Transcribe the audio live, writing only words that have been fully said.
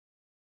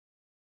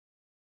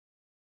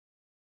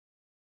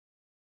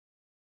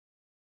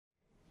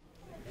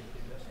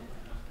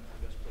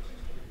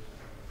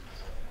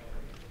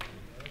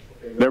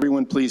Would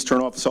everyone please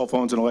turn off cell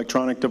phones and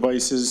electronic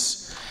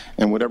devices?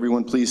 And would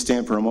everyone please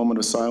stand for a moment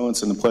of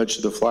silence and the pledge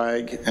to the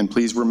flag? And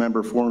please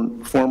remember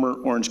former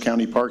Orange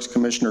County Parks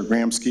Commissioner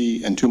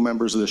Gramsci and 2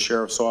 members of the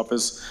Sheriff's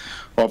Office,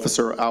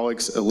 Officer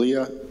Alex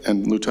Elia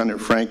and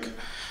Lieutenant Frank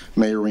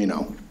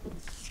Mayorino.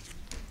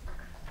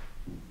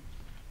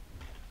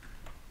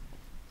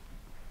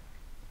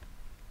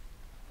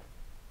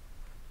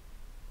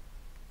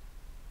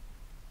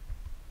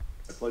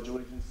 I pledge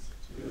allegiance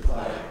to the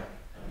flag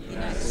of the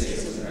United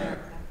States of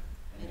America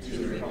and to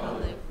the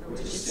republic for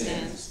which it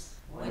stands,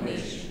 one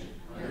nation,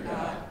 under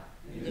God,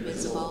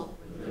 indivisible,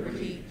 with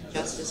liberty and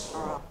justice for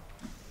all.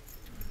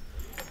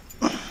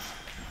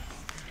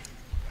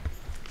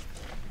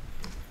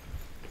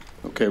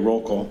 Okay,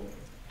 roll call.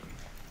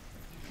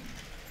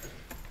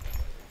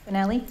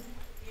 Benelli?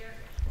 Here.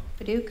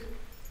 Paduk?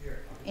 Here.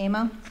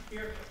 Amo?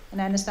 Here.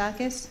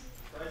 Anastakis?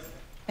 Present.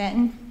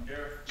 Benton?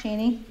 Here.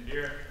 Cheney?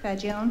 Here.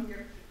 Fagione?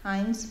 Here.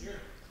 Hines?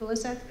 Here.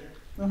 Kulisek? Here.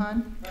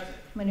 Lujan? Present.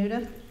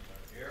 Menuda?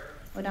 Here.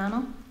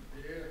 O'Donnell?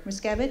 Here.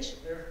 Miskevich?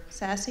 Here.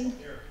 Sassy?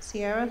 Here.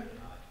 Sierra?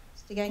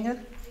 Stiganga?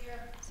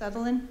 Here.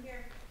 Sutherland?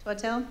 Here.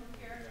 Tortel?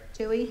 Here.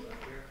 Tui? Here.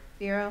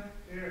 Vero?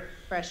 Here.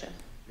 Brescia?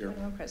 Here.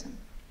 Anyone present?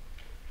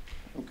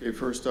 Okay,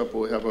 first up,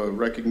 we'll have a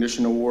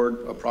recognition award,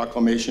 a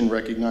proclamation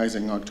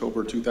recognizing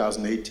October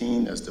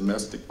 2018 as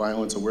Domestic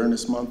Violence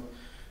Awareness Month.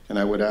 And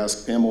I would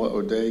ask Pamela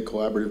O'Day,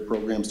 Collaborative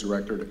Programs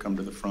Director, to come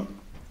to the front.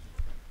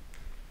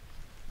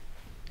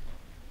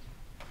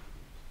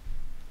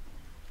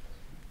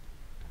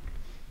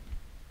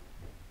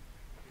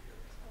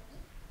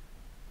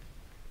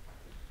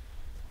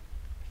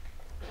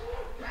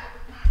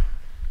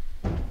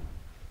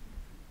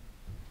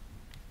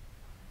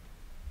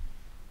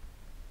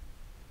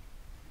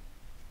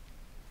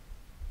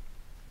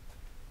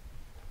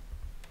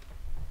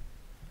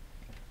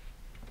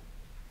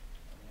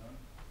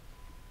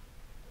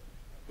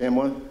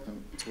 Pamela,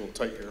 it's a little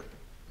tight here.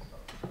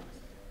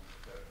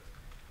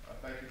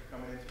 Thank you for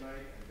coming in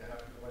tonight. On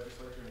behalf of the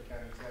Legislature and the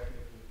County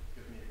Executive, it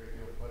gives me a great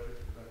deal of pleasure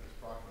to present this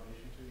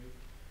proclamation to you.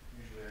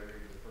 Usually I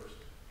read the first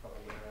couple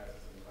of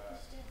whereases in the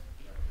last,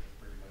 it's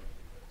pretty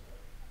lengthy.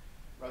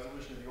 But,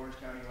 resolution of the Orange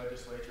County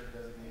Legislature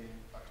designating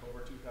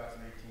October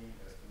 2018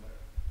 as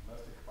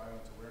Domestic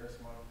Violence Awareness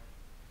Month.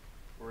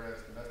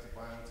 Whereas domestic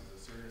violence is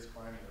a serious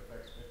crime that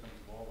affects victims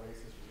of all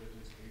races,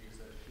 religions,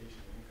 ages, education,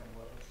 and income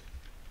levels.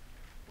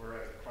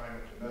 Whereas the crime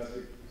of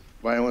domestic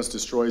violence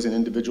destroys an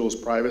individual's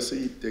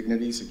privacy,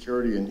 dignity,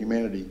 security, and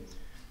humanity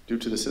due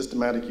to the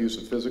systematic use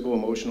of physical,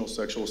 emotional,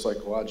 sexual,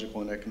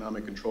 psychological, and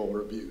economic control or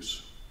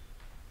abuse.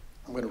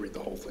 I'm going to read the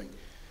whole thing.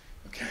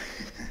 Okay.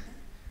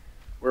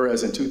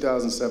 Whereas in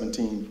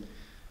 2017,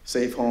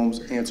 Safe Homes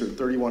answered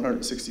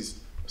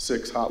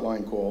 3,166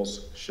 hotline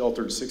calls,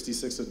 sheltered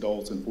 66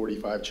 adults and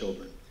 45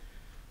 children,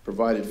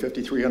 provided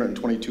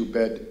 5,322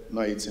 bed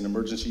nights in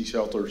emergency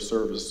shelter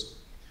service.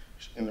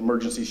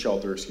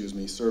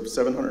 Served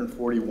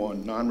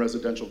 741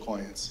 non-residential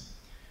clients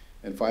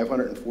and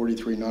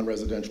 543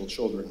 non-residential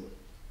children,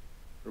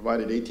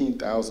 provided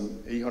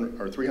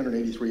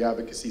 383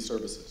 advocacy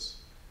services.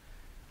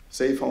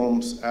 Safe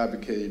Homes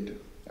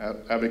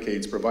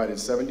advocates provided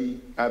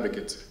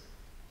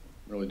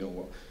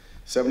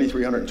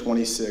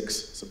 7,326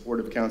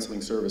 supportive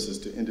counseling services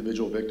to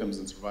individual victims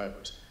and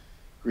survivors,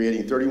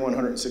 creating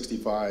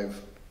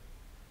 3,165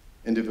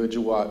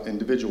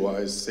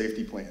 individualized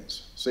safety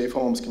plans. Safe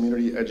Homes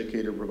Community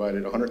Educator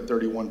provided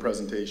 131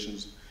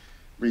 presentations,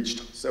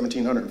 reached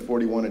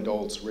 1,741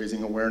 adults,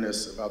 raising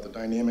awareness about the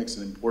dynamics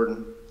and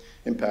important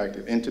impact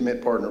of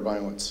intimate partner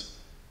violence.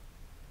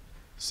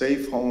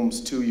 Safe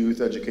Homes 2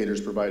 youth educators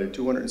provided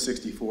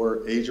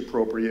 264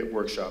 age-appropriate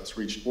workshops,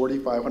 reached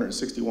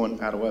 4,561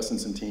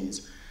 adolescents and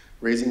teens,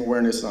 raising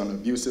awareness on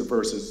abusive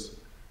versus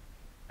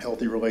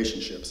healthy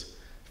relationships,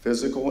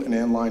 physical and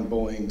online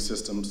bullying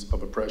systems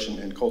of oppression,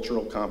 and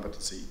cultural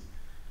competency.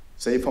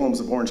 Safe Homes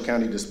of Orange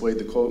County displayed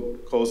the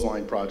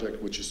Clothesline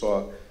Project, which you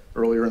saw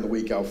earlier in the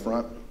week out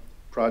front,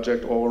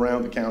 project all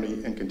around the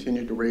county, and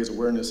continued to raise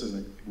awareness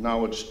and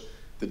acknowledge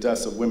the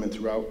deaths of women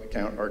throughout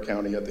our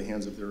county at the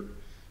hands of their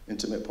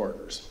intimate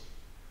partners.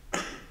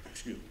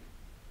 Excuse me.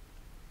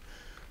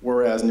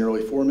 Whereas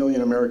nearly 4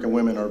 million American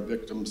women are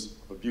victims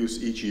of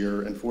abuse each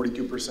year, and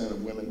 42%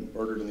 of women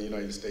murdered in the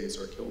United States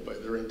are killed by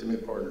their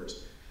intimate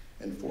partners,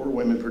 and 4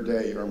 women per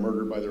day are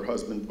murdered by their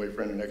husband,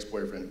 boyfriend, and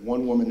ex-boyfriend.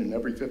 1 woman in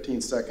every 15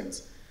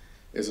 seconds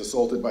is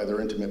assaulted by their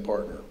intimate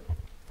partner.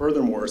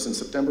 Furthermore, since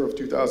September of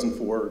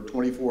 2004,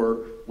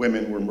 24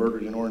 women were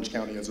murdered in Orange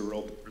County as a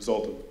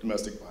result of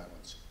domestic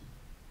violence.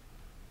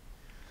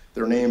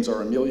 Their names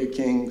are Amelia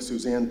King,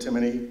 Suzanne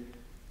Timoney,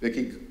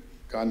 Vicky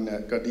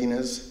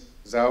Godinez,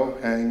 Zhao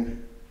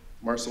Hang,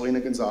 Marcelina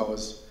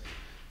Gonzalez,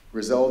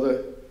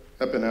 Griselda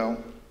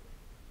Epinel,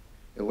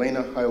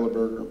 Elena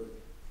Heidelberger,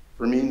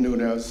 Fermin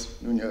Nunez,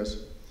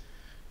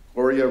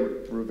 Gloria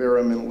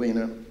Rivera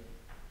Molina,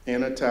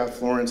 Anna Taft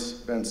Florence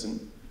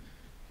Benson,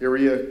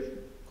 Iria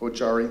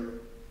Kochari,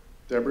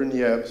 Deborah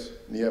Nieves,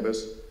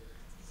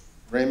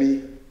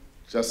 Remy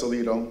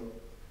Jasalito,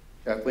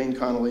 Kathleen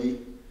Connolly,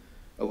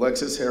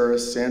 Alexis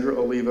Harris, Sandra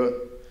Oliva,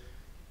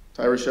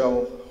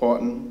 Tyroshelle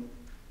Houghton,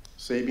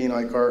 Sabine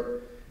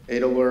Eichart,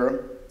 Ada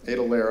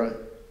Lara,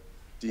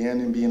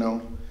 Deanne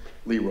Imbino,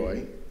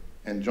 Leroy,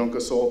 and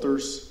Junka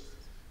Salters,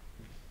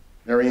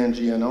 Marianne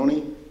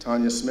Giannoni,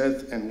 Tanya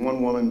Smith, and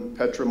one woman,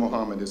 Petra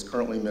Mohammed, is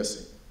currently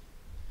missing.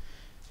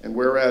 And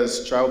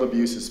whereas child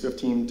abuse is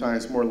 15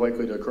 times more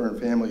likely to occur in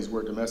families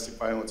where domestic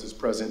violence is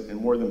present,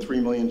 and more than 3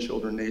 million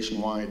children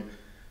nationwide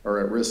are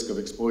at risk of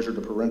exposure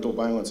to parental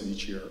violence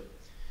each year.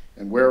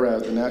 And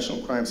whereas the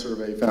National Crime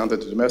Survey found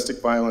that the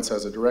domestic violence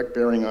has a direct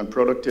bearing on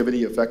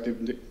productivity,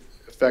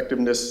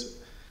 effectiveness,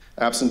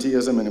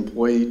 absenteeism, and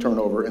employee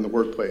turnover in the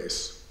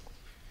workplace.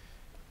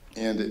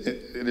 And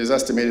it is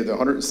estimated that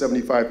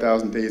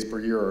 175,000 days per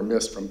year are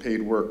missed from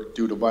paid work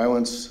due to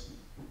violence,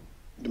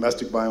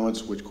 domestic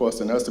violence, which costs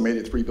an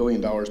estimated $3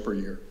 billion per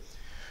year.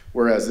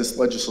 Whereas this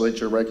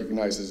legislature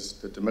recognizes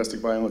that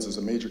domestic violence is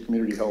a major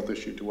community health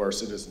issue to our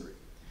citizenry.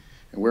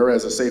 And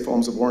whereas the Safe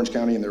Homes of Orange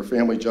County and their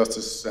Family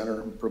Justice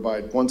Center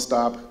provide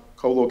one-stop,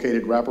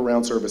 co-located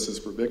wraparound services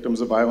for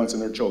victims of violence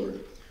and their children,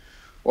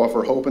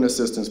 offer hope and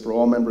assistance for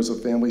all members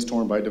of families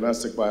torn by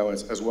domestic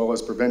violence, as well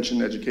as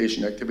prevention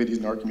education activities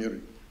in our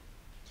community.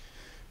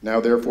 Now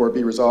therefore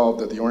be resolved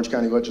that the Orange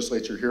County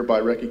Legislature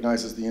hereby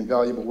recognizes the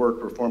invaluable work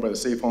performed by the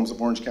Safe Homes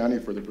of Orange County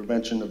for the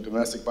prevention of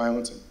domestic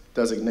violence and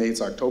designates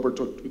October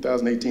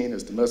 2018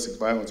 as Domestic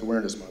Violence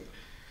Awareness Month.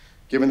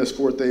 Given this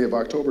 4th day of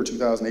October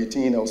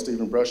 2018, L.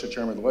 Stephen Brescia,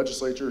 Chairman of the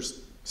Legislature,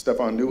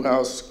 Stefan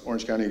Newhouse,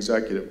 Orange County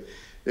Executive.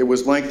 It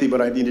was lengthy, but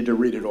I needed to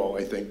read it all,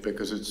 I think,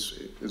 because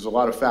there's a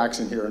lot of facts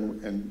in here,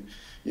 and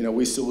you know,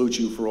 we salute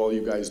you for all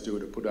you guys do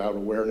to put out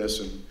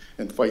awareness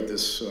and fight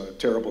this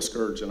terrible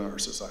scourge in our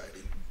society.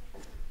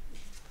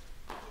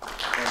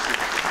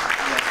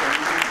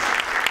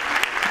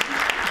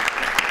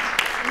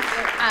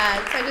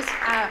 So I just,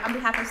 on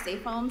behalf of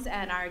Safe Homes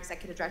and our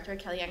Executive Director,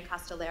 Kellyanne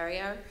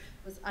Costelario,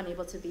 was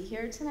unable to be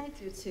here tonight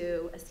due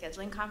to a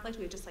scheduling conflict.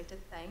 We would just like to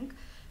thank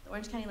the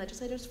Orange County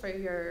legislators for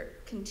your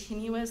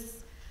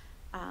continuous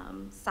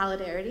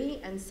solidarity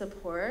and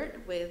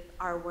support with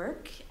our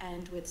work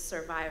and with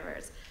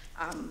survivors.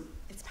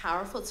 It's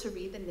powerful to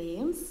read the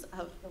names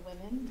of the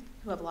women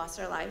who have lost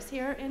their lives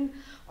here in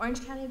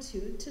Orange County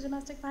due to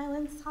domestic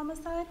violence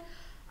homicide.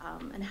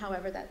 And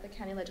however that the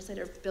county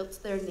legislator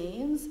built their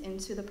names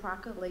into the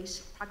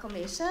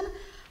proclamation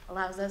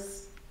allows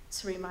us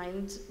to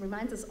reminds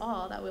us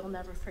all that we will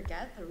never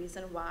forget the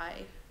reason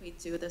why we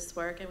do this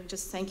work. And we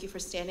just thank you for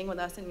standing with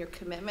us and your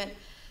commitment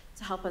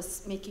to help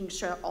us making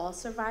sure all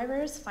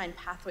survivors find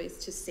pathways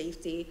to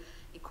safety,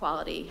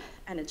 equality,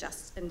 and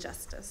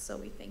justice. So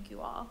we thank you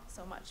all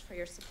so much for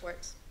your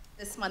support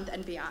this month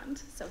and beyond.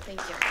 So thank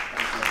you.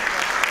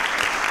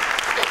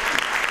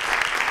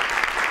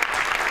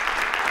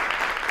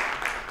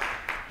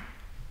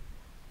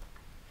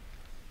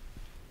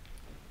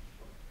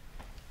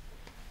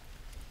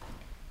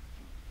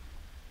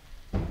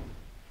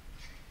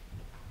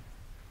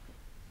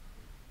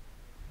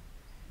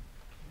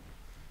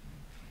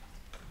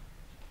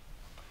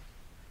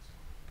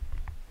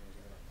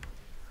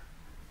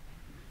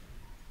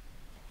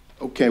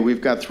 Okay,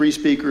 we've got 3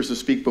 speakers to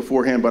speak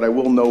beforehand, but I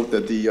will note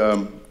that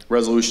the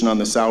resolution on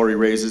the salary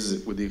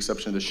raises, with the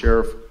exception of the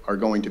sheriff, are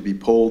going to be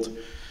pulled,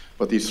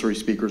 but these 3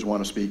 speakers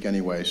want to speak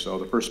anyway. So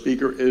the first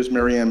speaker is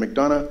Marianne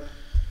McDonough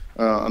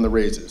on the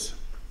raises.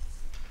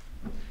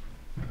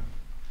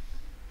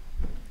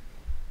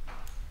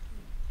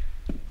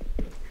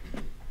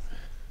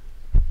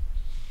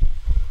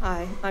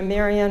 Hi, I'm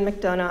Marianne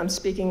McDonough. I'm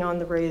speaking on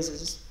the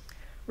raises.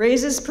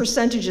 Raises,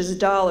 percentages,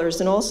 dollars,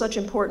 and all such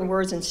important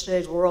words in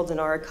today's world and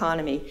our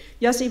economy.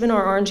 Yes, even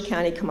our Orange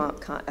County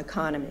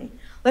economy.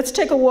 Let's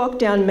take a walk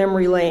down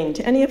memory lane.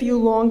 To any of you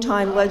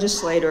longtime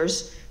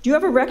legislators, do you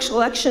have a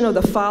recollection of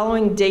the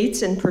following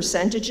dates and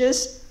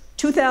percentages?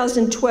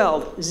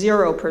 2012,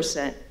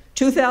 0%.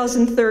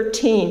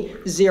 2013,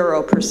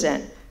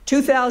 0%.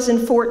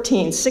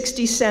 2014,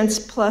 60 cents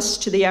plus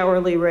to the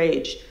hourly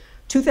wage.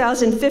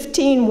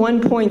 2015,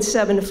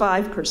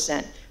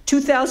 1.75%.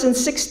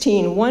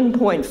 2016,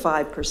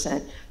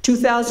 1.5%.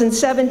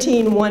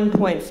 2017,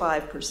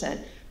 1.5%.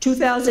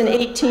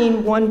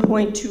 2018,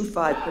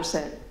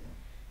 1.25%.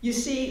 You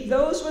see,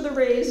 those were the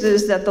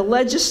raises that the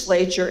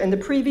legislature and the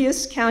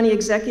previous county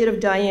executive,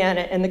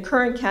 Diana, and the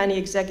current county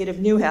executive,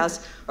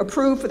 Newhouse,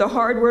 approved for the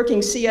hardworking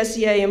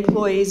CSEA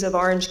employees of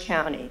Orange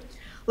County.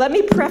 Let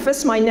me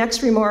preface my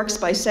next remarks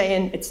by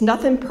saying it's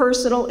nothing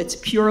personal, it's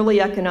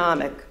purely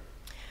economic.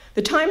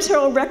 The Times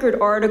Herald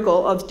Record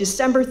article of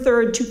December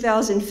 3rd,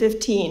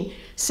 2015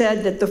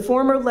 said that the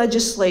former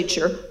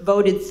legislature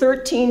voted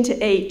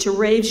 13-8 to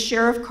raise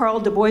Sheriff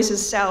Carl Du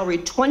Bois's salary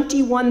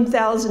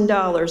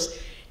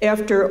 $21,000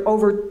 after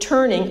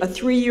overturning a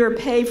 3-year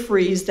pay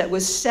freeze that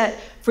was set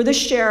for the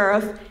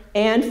sheriff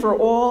and for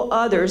all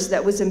others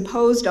that was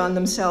imposed on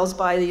themselves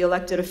by the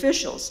elected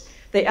officials.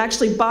 They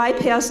actually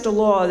bypassed a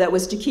law that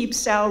was to keep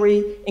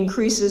salary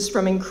increases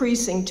from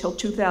increasing till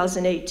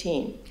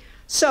 2018.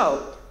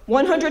 So,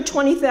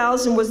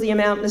 $120,000 was the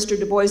amount Mr.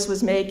 Du Bois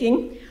was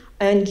making.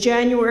 In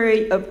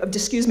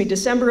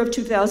December of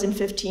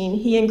 2015,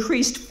 he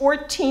increased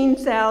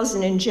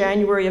 $14,000 in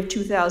January of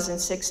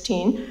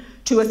 2016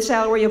 to a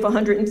salary of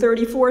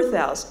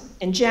 $134,000.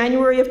 In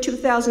January of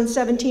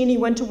 2017, he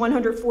went to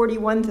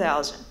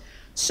 $141,000.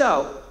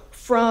 So,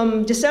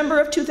 from December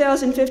of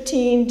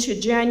 2015 to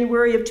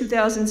January of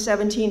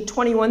 2017,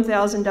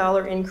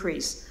 $21,000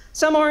 increase.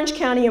 Some Orange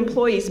County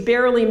employees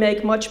barely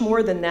make much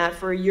more than that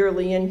for a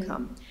yearly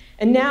income.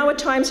 And now a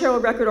Times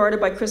Herald Record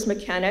article by Chris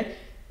McKenna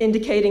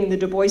indicating the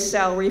Du Bois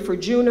salary for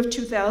June of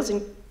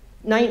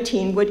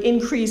 2019 would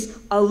increase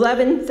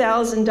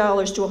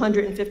 $11,000 to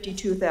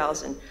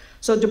 $152,000.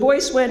 So Du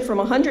Bois went from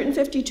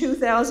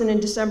 $152,000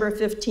 in December of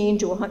 15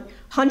 to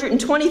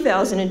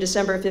 $120,000 in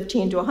December of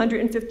 15 to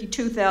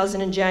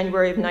 $152,000 in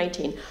January of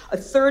 19, a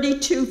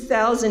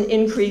 $32,000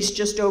 increase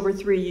just over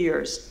 3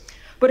 years.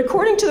 But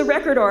according to the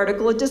Record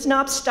article, it does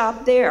not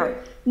stop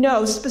there.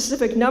 No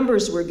specific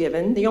numbers were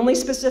given. The only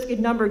specific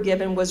number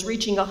given was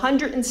reaching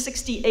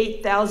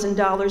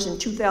 $168,000 in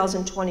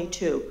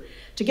 2022.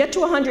 To get to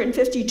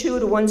 $152 to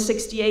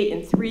 $168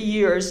 in 3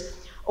 years,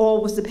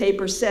 all was the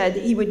paper said,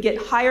 he would get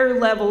higher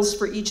levels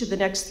for each of the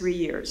next 3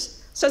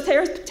 years. So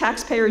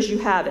taxpayers, you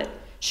have it.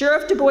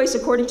 Sheriff Du Bois,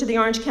 according to the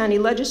Orange County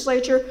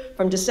Legislature,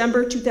 from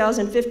December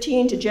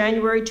 2015 to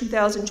January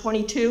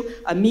 2022,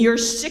 a mere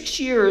 6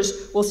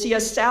 years will see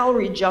a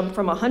salary jump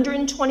from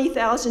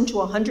 $120,000 to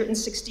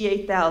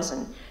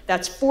 $168,000.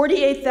 That's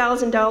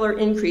 $48,000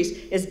 increase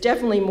is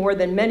definitely more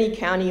than many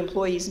county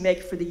employees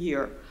make for the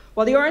year.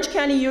 While the Orange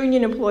County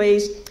Union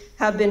employees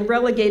have been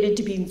relegated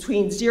to be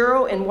between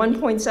 0 and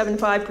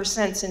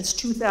 1.75% since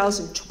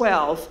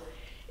 2012,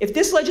 if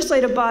this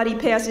legislative body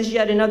passes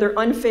yet another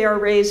unfair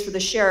raise for the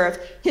sheriff,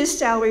 his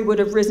salary would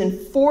have risen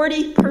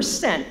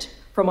 40%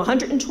 from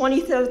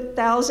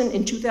 $120,000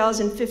 in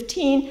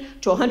 2015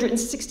 to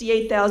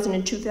 $168,000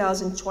 in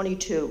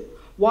 2022.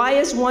 Why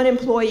is one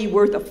employee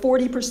worth a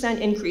 40%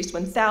 increase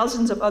when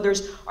thousands of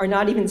others are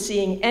not even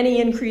seeing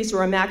any increase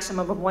or a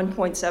maximum of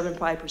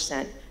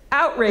 1.75%?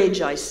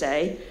 Outrage, I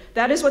say.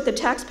 That is what the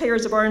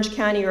taxpayers of Orange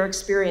County are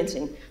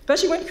experiencing,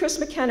 especially when Chris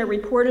McKenna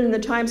reported in the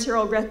Times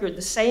Herald Record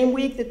the same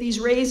week that these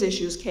raise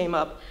issues came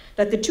up,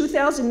 that the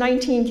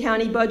 2019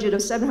 county budget of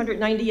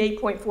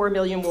 $798.4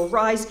 million will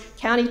rise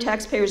county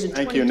taxpayers in 2026.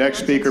 Thank you. Next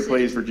speaker,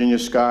 please, Virginia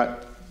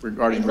Scott,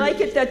 regarding... I'd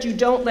like it that you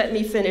don't let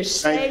me finish.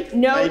 Say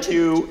no Thank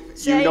you.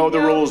 You know the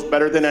rules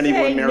better than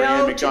anyone,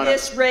 Marianne McDonough. To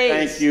this raise.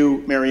 Thank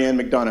you, Marianne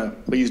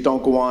McDonough. Please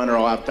don't go on or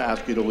I'll have to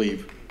ask you to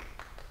leave.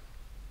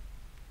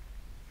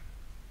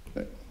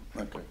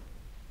 Okay.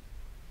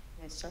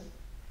 Start?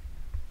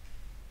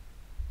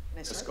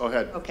 Just go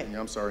ahead. Okay.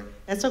 I'm sorry.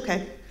 That's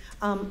okay.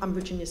 I'm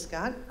Virginia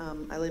Scott.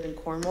 I live in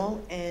Cornwall,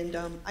 and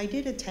I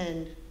did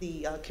attend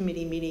the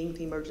committee meeting,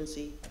 the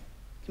emergency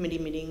committee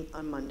meeting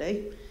on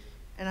Monday,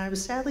 and I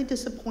was sadly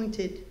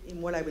disappointed in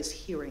what I was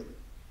hearing.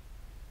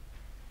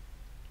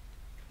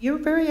 You're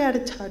very out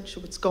of touch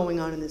with what's going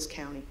on in this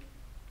county.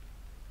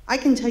 I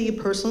can tell you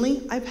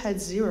personally, I've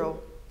had 0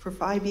 for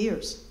 5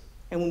 years,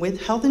 and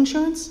with health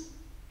insurance,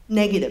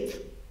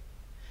 negative.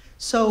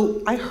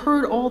 So I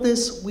heard all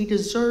this, we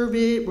deserve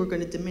it, we're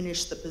going to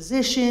diminish the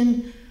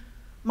position.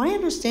 My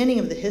understanding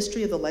of the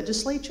history of the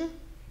legislature,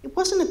 it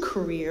wasn't a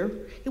career,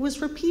 it was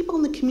for people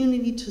in the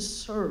community to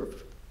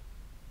serve.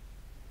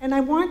 And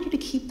I want you to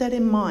keep that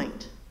in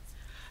mind.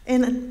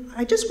 And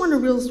I just want to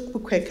real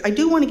quick, I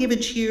do want to give a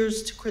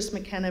cheers to Chris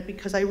McKenna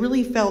because I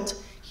really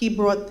felt he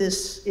brought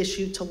this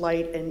issue to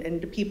light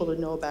and to people to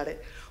know about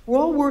it. We're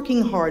all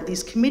working hard.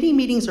 These committee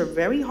meetings are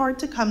very hard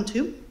to come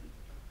to.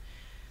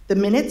 The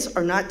minutes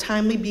are not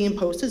timely being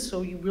posted,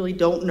 so you really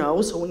don't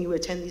know. So when you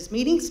attend these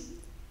meetings,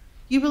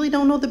 you really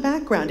don't know the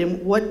background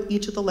and what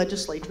each of the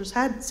legislators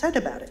had said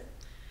about it.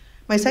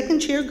 My second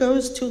chair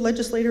goes to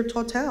Legislator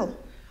Tautel.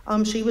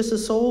 She was the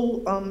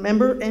sole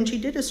member, and she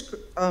did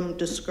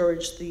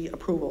discourage the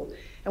approval.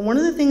 And one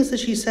of the things that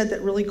she said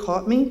that really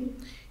caught me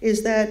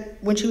is that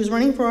when she was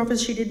running for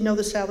office, she didn't know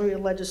the salary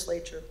of the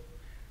legislature.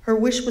 Her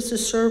wish was to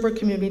serve our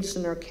communities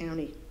in our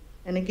county.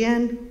 And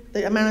again,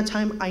 the amount of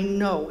time, I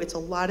know it's a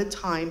lot of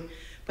time,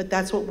 but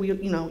that's what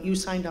you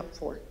signed up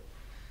for.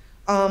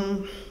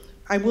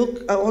 I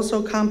will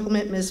also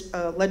compliment Ms.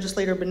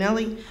 Legislator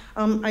Bonelli.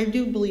 I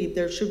do believe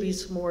there should be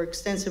some more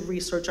extensive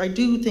research. I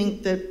do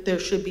think that there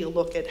should be a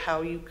look at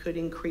how you could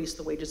increase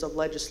the wages of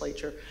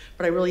legislature,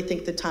 but I really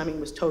think the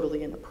timing was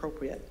totally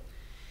inappropriate.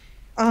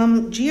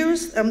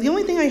 GEERS, the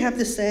only thing I have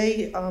to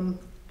say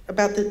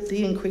about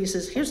the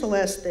increases, here's the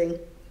last thing.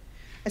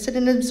 I said,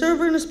 an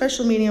observer in a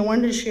special meeting, I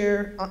wanted to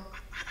share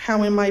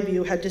how, in my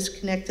view, how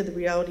disconnected the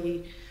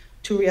reality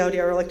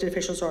our elected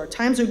officials are.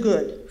 Times are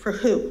good. For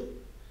who?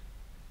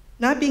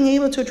 Not being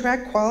able to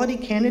attract quality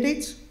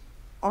candidates?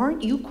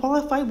 Aren't you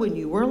qualified when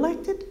you were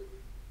elected?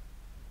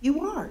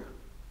 You are.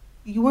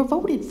 You were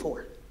voted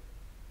for.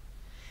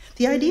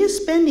 The idea of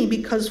spending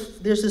because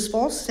there's this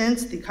false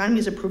sense the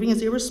economy is improving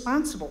is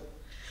irresponsible.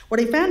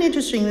 What I found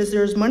interesting is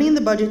there's money in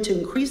the budget to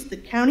increase the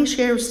county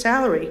sheriff's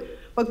salary,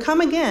 but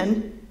come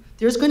again,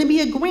 there's going to be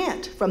a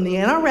grant from the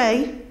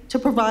NRA to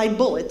provide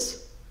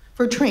bullets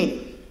for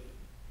training.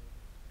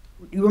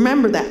 You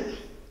remember that.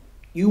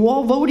 You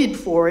all voted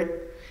for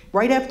it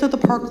right after the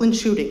Parkland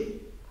shooting.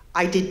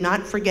 I did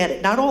not forget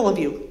it. Not all of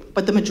you,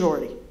 but the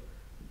majority.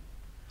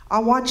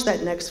 I'll watch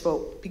that next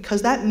vote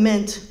because that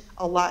meant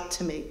a lot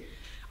to me.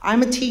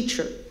 I'm a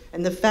teacher,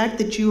 and the fact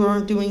that you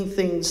aren't doing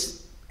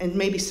things and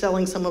maybe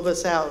selling some of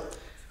us out,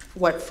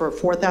 what, for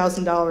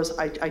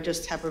 $4,000, I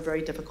just have a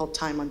very difficult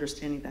time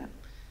understanding that.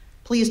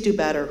 Please do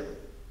better.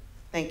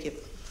 Thank you.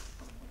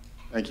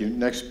 Thank you.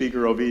 Next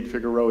speaker, Ovid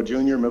Figueroa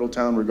Jr.,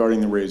 Middletown, regarding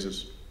the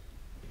raises.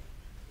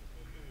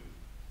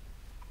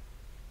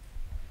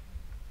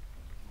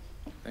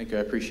 Thank you.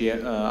 I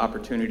appreciate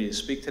opportunity to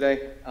speak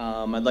today.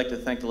 I'd like to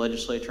thank the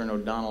legislature and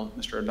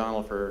Mr.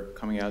 O'Donnell for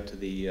coming out to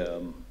the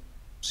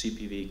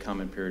CPV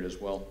comment period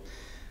as well.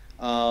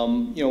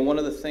 You know, one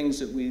of the things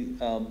that we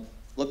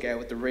look at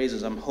with the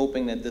raises, I'm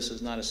hoping that this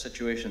is not a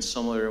situation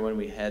similar to when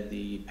we had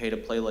the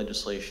pay-to-play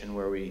legislation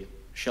where we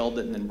shelved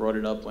it and then brought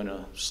it up when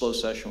a slow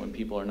session when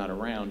people are not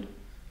around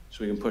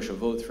so we can push a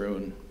vote through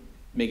and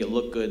make it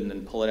look good and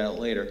then pull it out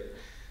later.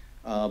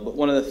 But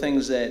one of the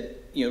things that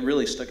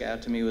really stuck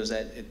out to me was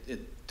that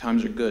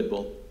times are good.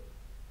 Well,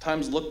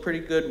 times look pretty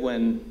good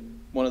when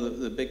one of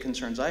the big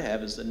concerns I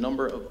have is the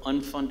number of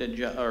unfunded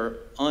or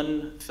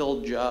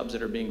unfilled jobs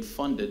that are being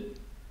funded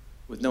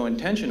with no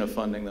intention of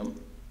funding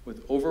them,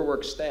 with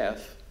overworked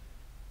staff,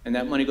 and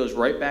that money goes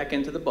right back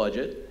into the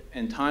budget,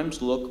 and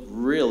times look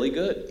really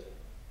good.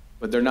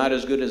 But they're not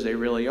as good as they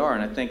really are.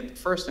 And I think the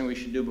first thing we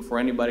should do before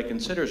anybody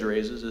considers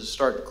raises is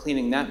start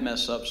cleaning that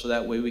mess up so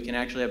that way we can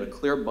actually have a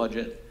clear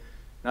budget,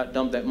 not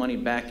dump that money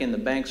back in the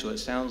bank so it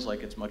sounds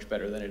like it's much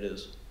better than it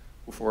is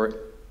before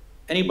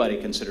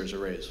anybody considers a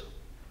raise.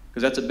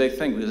 Because that's a big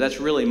thing, because that's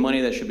really money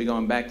that should be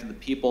going back to the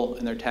people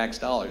and their tax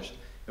dollars.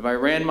 If I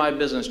ran my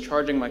business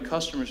charging my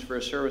customers for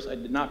a service I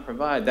did not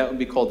provide, that would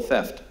be called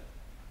theft.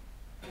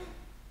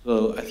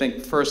 So I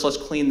think first let's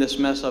clean this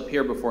mess up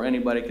here before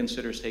anybody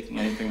considers taking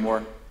anything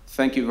more.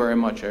 Thank you very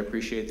much. I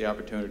appreciate the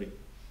opportunity.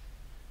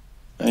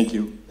 Thank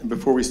you. And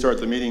before we start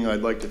the meeting,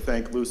 I'd like to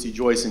thank Lucy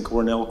Joyce and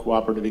Cornell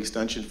Cooperative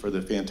Extension for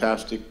the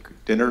fantastic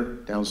dinner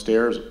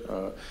downstairs.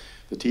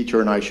 The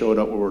teacher and I showed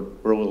up,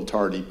 we're a little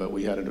tardy, but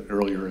we had an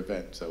earlier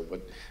event,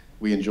 but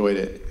we enjoyed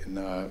it. And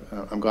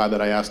I'm glad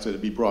that I asked it to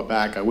be brought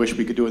back. I wish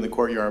we could do it in the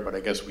courtyard, but I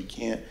guess we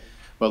can't.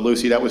 But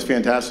Lucy, that was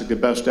fantastic, the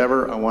best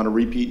ever. I want to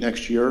repeat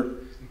next year.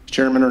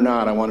 Chairman or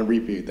not, I want to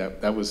repeat.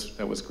 That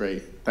was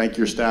great. Thank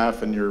your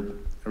staff and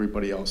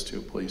everybody else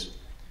too, please.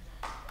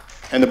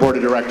 And the board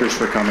of directors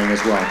for coming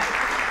as well.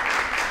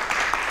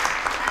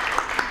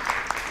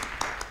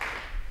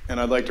 And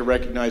I'd like to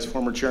recognize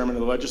former chairman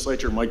of the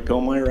legislature, Mike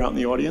Pillmeyer, out in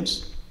the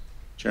audience.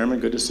 Chairman,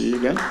 good to see you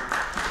again.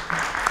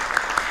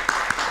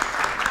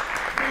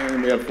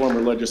 And we have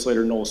former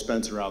legislator Noel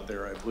Spencer out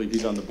there. I believe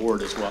he's on the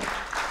board as well.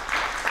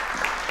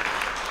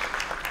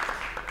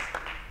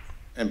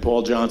 And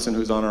Paul Johnson,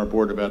 who's on our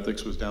board of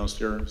ethics, was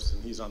downstairs,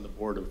 and he's on the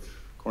board of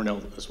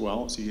Cornell as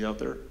well. Is he out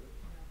there?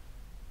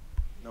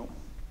 No.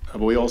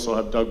 But we also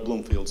have Doug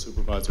Bloomfield,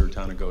 supervisor of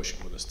Town of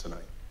Goshen, with us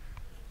tonight.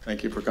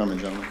 Thank you for coming,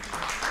 gentlemen.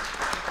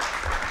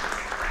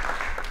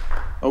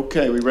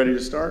 Okay, we ready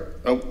to start?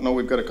 Oh, no,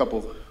 we've got a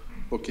couple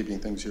bookkeeping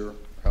things here,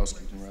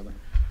 housekeeping rather.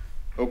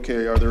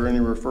 Okay, are there any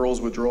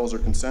referrals, withdrawals, or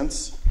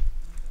consents?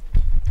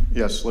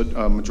 Yes,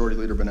 Majority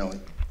Leader Benelli.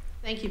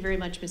 Thank you very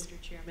much, Mr.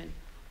 Chairman.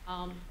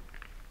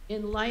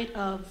 In light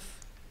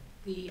of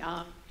the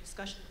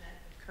discussion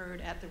that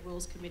occurred at the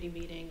Rules Committee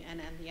meeting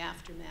and the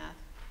aftermath,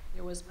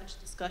 there was much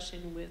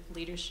discussion with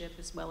leadership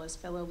as well as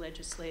fellow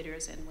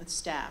legislators and with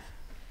staff.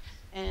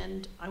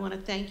 And I want to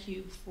thank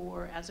you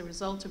for, as a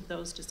result of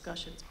those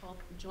discussions, called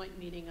a joint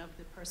meeting of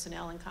the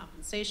Personnel and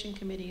Compensation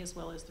Committee as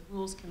well as the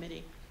Rules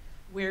Committee,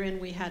 wherein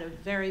we had a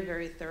very,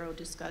 very thorough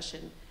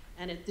discussion.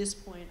 And at this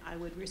point, I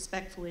would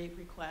respectfully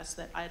request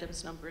that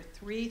items number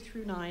 3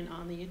 through 9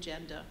 on the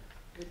agenda,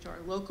 which are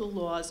local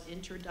laws,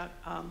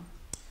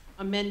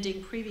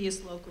 amending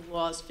previous local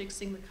laws,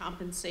 fixing the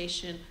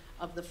compensation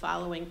of the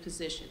following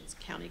positions: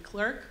 county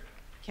clerk,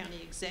 county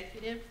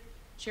executive,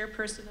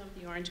 chairperson of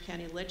the Orange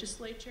County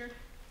Legislature,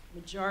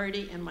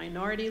 majority and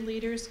minority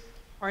leaders,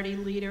 party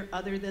leader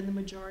other than the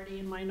majority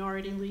and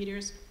minority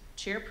leaders,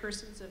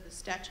 chairpersons of the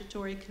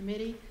statutory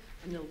committee,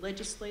 and the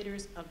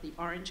legislators of the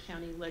Orange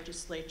County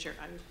Legislature.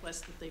 I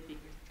request that they be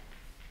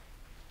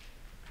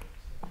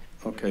here.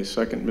 Okay,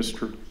 second,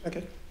 Mr.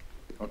 Second.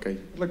 Okay.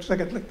 I'd like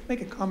to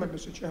make a comment,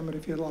 Mr. Chairman,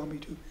 if you'd allow me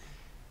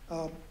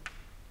to.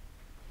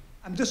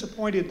 I'm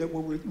disappointed that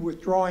we're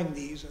withdrawing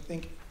these. I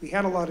think we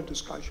had a lot of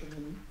discussion,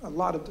 and a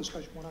lot of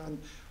discussion went on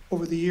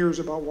over the years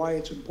about why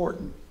it's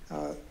important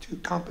to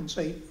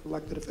compensate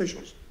elected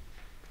officials.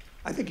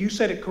 I think you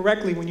said it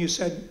correctly when you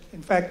said,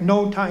 in fact,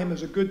 no time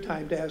is a good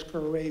time to ask for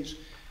a raise.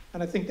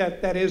 And I think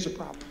that is a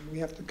problem we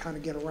have to kind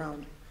of get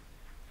around.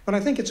 But I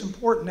think it's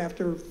important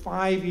after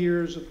 5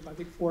 years of, I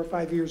think 4 or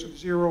 5 years of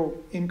zero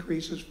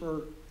increases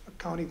for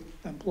county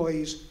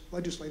employees,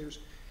 legislators,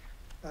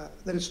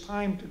 that it's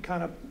time to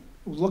kind of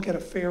look at a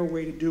fair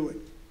way to do it.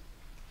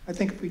 I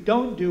think if we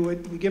don't do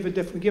it, we give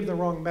the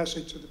wrong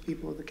message to the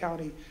people of the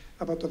county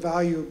about the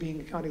value of being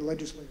a county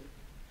legislator.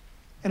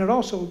 And it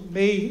also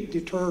may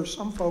deter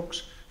some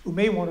folks who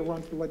may want to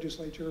run for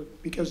legislature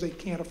because they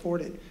can't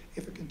afford it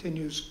if it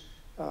continues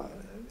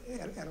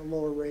at a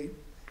lower rate.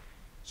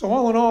 So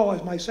all in all,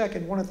 as my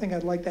second, one thing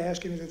I'd like to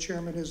ask you, Mr.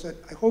 Chairman, is that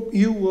I hope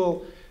you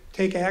will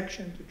take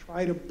action to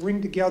try to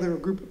bring together a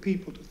group of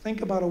people to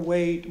think about a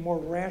way to more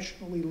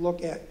rationally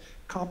look at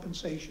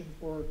compensation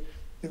for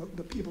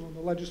the people in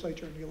the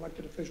legislature and the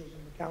elected officials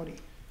in the county,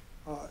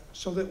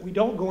 so that we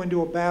don't go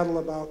into a battle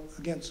about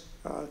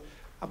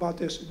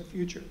this in the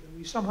future. That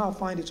we somehow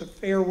find it's a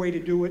fair way to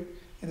do it,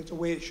 and it's a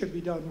way it should be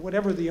done,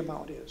 whatever the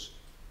amount is.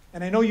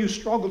 And I know you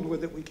struggled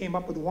with it. We came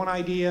up with one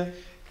idea,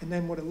 and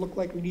then when it looked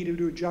like we needed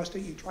to adjust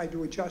it, you tried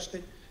to adjust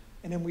it,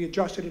 and then we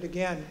adjusted it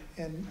again,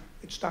 and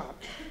it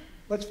stopped.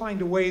 Let's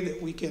find a way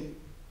that we can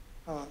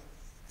all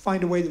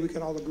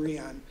agree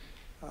on,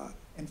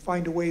 and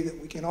find a way that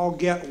we can all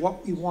get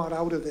what we want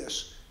out of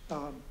this,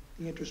 the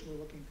interest we're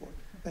looking for.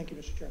 Thank you,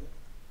 Mr. Chairman.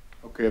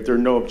 Okay, if there are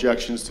no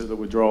objections to the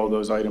withdrawal of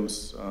those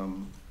items,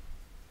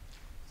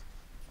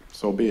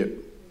 so be it.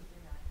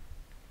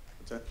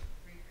 What's that?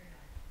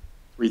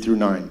 3 through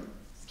 9.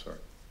 Sorry.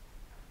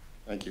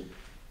 Thank you.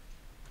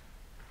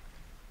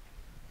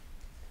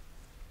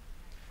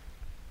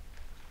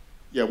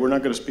 Yeah, we're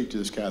not going to speak to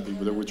this, Kathy.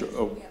 But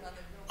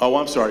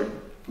I'm sorry.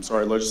 I'm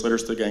sorry, Legislator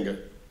Stiganga.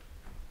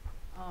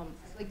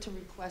 I'd like to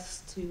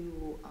request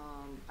to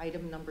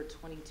item number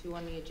 22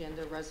 on the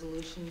agenda,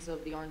 resolutions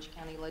of the Orange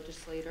County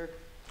Legislature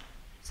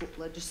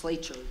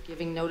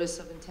giving notice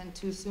of intent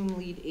to assume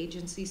lead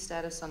agency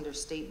status under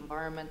State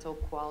Environmental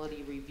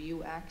Quality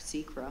Review Act,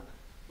 SECRA,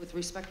 with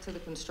respect to the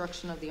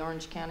construction of the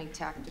Orange County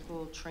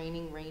Tactical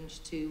Training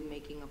Range 2,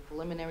 making a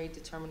preliminary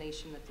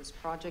determination that this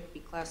project be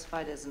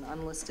classified as an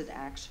unlisted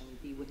action,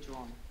 be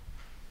withdrawn.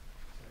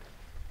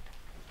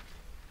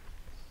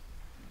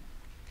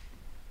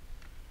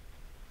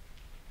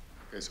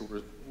 Okay, so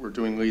we're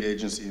doing lead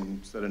agency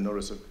instead of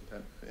notice of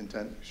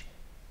intent?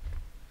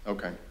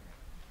 Okay.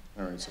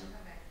 All right. So,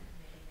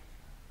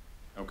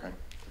 okay.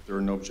 If there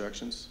are no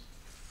objections,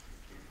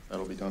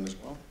 that'll be done as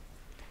well.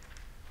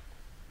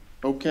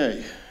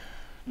 Okay.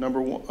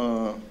 Number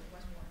one.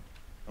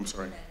 I'm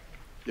sorry.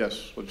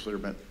 Yes, Legislator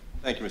Bent.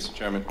 Thank you, Mr.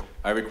 Chairman.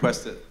 I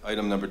request that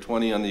item number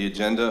 20 on the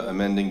agenda,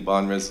 amending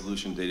bond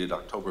resolution dated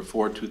October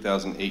 4,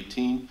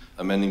 2018,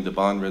 amending the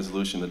bond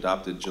resolution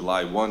adopted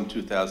July 1,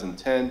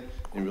 2010,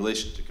 in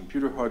relation to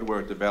computer hardware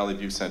at the Valley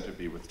View Center,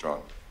 be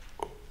withdrawn.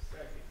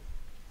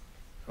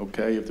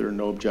 Okay, if there are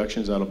no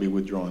objections, that'll be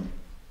withdrawn.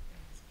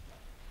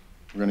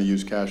 We're going to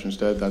use cash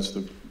instead. That's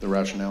the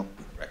rationale?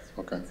 Correct.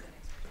 Okay.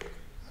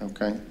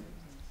 Okay,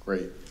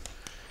 great.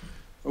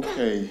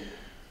 Okay,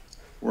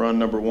 we're on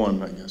number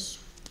 1, I guess.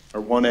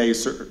 Or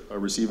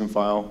 1A, receive and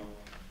file.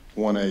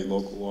 1A,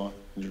 local law,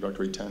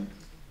 introductory 10.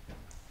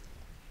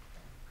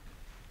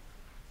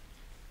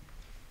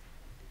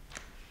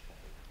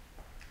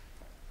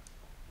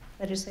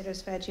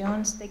 Legislators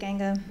Fagion,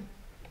 Stiganga,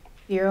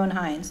 Bureau, and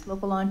Hines.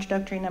 Local law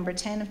introductory number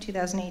 10 of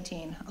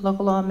 2018. A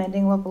local law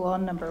amending local law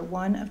number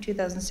 1 of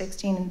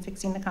 2016 and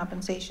fixing the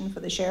compensation for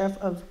the sheriff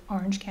of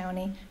Orange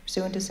County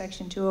pursuant to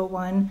section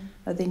 201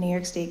 of the New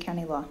York State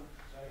County Law.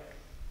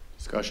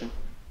 Discussion?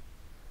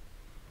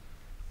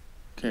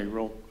 Okay,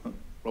 roll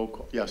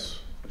call. Yes,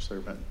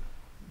 Legislator Benton.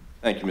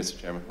 Thank you, Mr.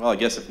 Chairman. Well, I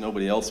guess if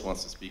nobody else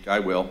wants to speak, I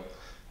will.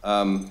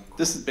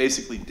 This is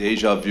basically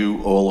deja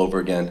vu all over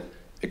again,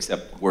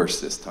 except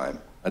worse this time.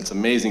 It's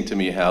amazing to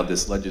me how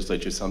this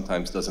legislature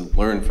sometimes doesn't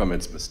learn from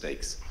its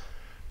mistakes.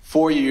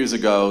 4 years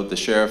ago, the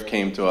sheriff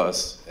came to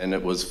us, and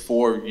it was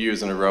 4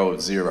 years in a row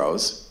of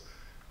zeros.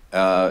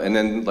 And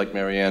then, like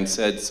Mary Ann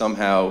said,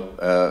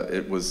 somehow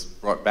it was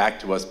brought back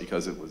to us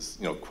because it was,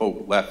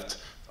 quote, left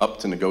up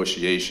to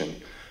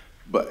negotiation.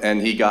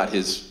 And he got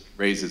his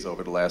raises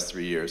over the last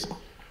 3 years.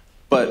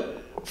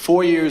 But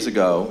 4 years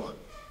ago,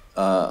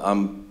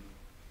 I'm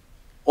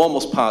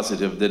almost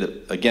positive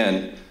that,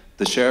 again,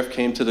 the sheriff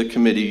came to the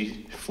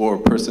committee for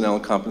personnel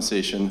and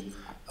compensation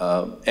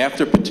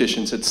after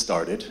petitions had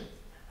started.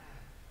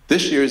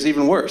 This year is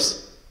even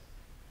worse.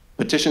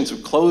 Petitions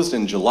were closed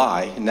in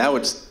July, and now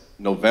it's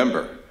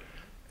November.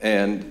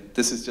 And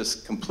this is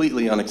just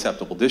completely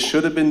unacceptable. This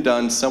should have been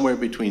done somewhere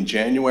between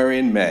January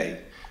and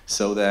May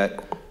so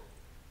that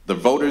the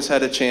voters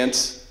had a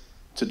chance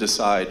to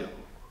decide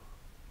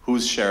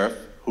who's sheriff,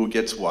 who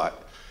gets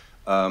what.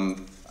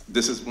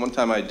 This is one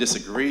time I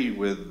disagree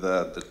with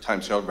the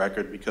Times Herald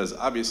record because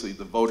obviously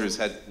the voters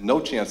had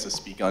no chance to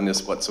speak on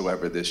this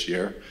whatsoever this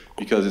year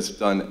because it's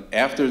done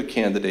after the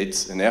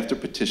candidates and after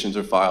petitions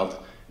are filed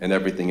and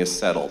everything is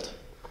settled.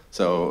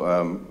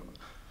 So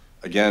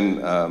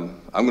again,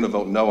 I'm going to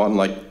vote no on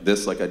like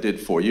I did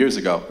 4 years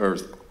ago, or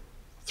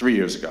 3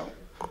 years ago.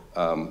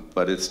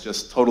 But it's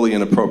just totally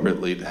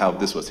inappropriately how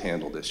this was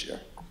handled this year.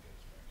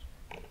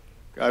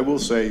 I will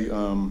say,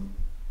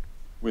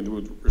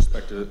 with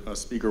respect to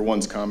Speaker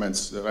 1's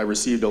comments, that I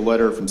received a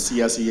letter from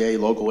CSEA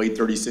Local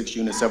 836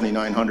 Unit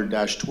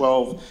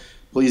 7900-12.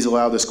 Please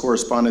allow this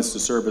correspondence to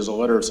serve as a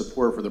letter of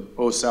support for the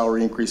proposed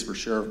salary increase for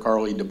Sheriff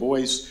Carly Du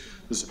Bois,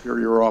 The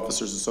Superior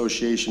Officers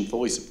Association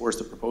fully supports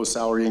the proposed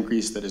salary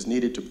increase that is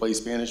needed to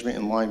place management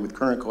in line with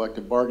current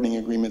collective bargaining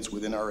agreements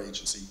within our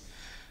agency.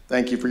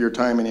 Thank you for your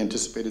time and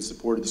anticipated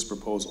support of this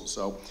proposal.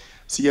 So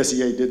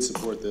CSEA did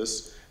support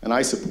this, and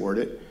I support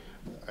it.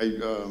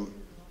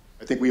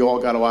 I think we all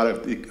got a lot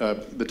of,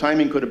 the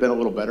timing could have been a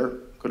little better,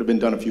 could have been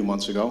done a few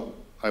months ago.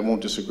 I won't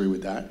disagree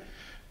with that.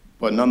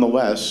 But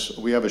nonetheless,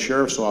 we have a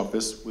sheriff's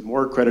office with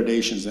more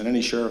accreditations than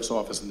any sheriff's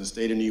office in the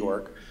state of New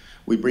York.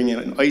 We bring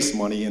in ICE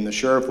money, and the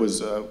sheriff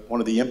was one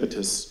of the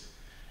impetus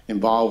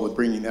involved with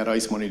bringing that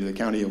ICE money to the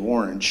County of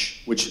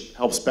Orange, which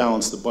helps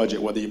balance the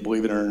budget, whether you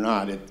believe it or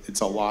not.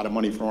 It's a lot of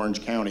money for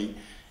Orange County,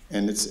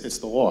 and it's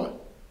the law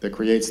that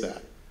creates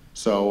that.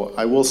 So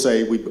I will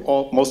say,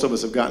 most of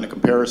us have gotten a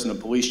comparison of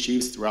police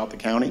chiefs throughout the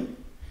county,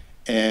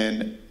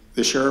 and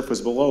the sheriff was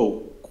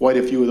below quite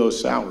a few of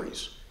those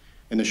salaries.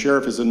 And the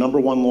sheriff is the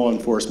 #1 law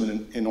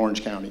enforcement in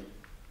Orange County.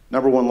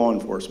 #1 law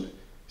enforcement.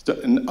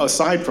 And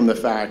aside from the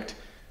fact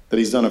that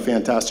he's done a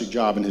fantastic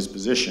job in his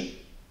position,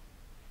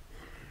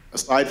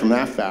 aside from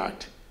that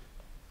fact,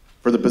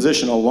 for the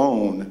position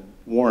alone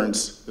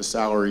warrants the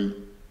salary,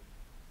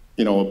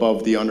 you know,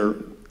 above the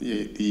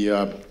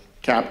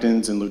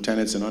captains and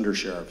lieutenants and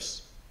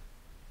undersheriffs.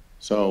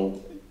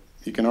 So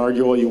you can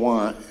argue all you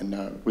want,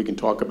 and we can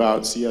talk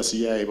about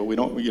CSEA, but we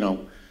don't, you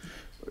know,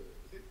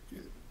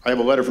 I have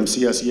a letter from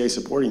CSEA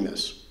supporting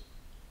this.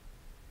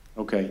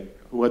 Okay,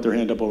 who had their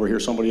hand up over here?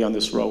 Somebody on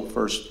this row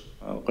first.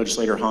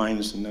 Legislator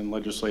Hines, and then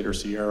Legislator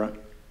Sierra,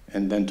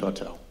 and then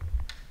Tautel.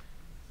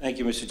 Thank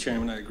you, Mr.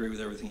 Chairman. I agree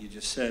with everything you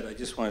just said. I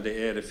just wanted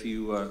to add a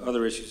few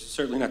other issues.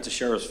 Certainly not the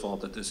sheriff's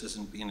fault that this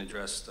isn't being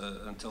addressed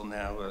until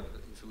now.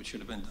 If it should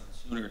have been done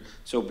sooner,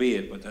 so be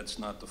it, but that's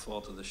not the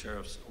fault of the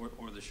sheriff's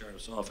or the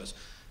sheriff's office.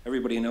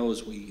 Everybody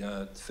knows we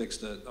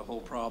fixed a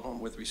whole problem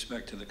with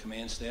respect to the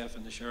command staff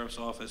in the sheriff's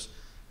office.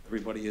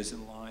 Everybody is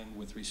in line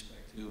with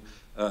respect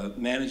to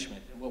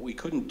management. And what we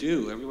couldn't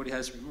do, everybody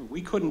has to remember,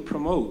 we couldn't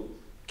promote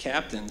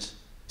captains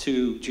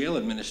to jail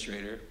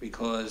administrator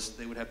because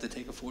they would have to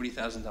take a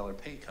 $40,000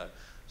 pay cut.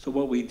 So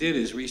what we did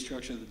is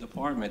restructure the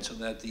department so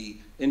that the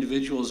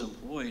individuals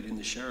employed in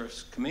the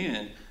sheriff's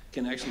command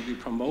can actually be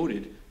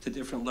promoted to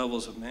different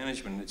levels of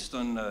management. It's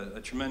done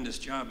a tremendous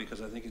job because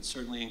I think it's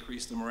certainly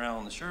increased the morale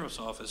in the sheriff's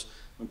office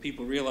when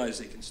people realize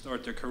they can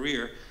start their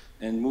career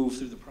and move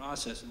through the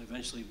process and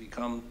eventually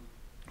become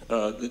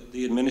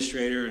the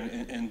administrator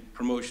and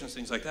promotions,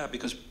 things like that.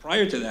 Because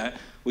prior to that,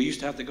 we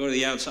used to have to go to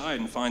the outside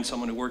and find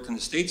someone who worked in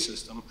the state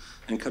system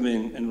and come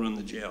in and run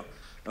the jail.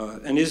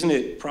 And isn't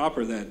it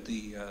proper that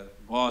the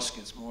boss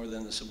gets more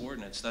than the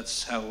subordinates?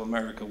 That's how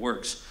America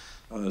works.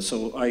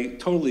 So I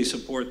totally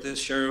support this.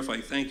 Sheriff, I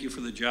thank you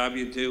for the job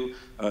you do.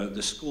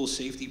 The school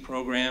safety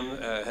program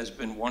has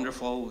been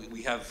wonderful.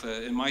 We have,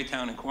 in my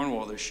town in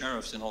Cornwall, there's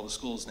sheriffs in all the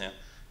schools now.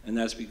 And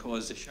that's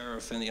because the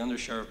sheriff and the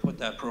undersheriff put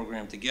that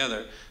program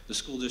together. The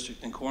school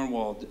district in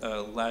Cornwall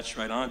latched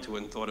right onto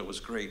it and thought it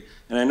was great.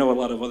 And I know a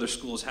lot of other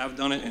schools have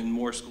done it, and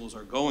more schools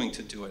are going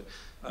to do it.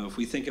 If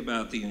we think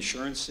about the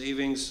insurance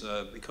savings,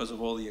 because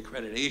of all the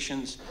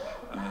accreditations,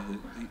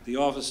 the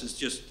office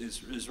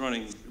is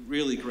running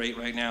really great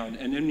right now.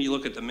 And then you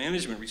look at the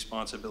management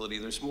responsibility,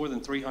 there's more than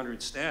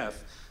 300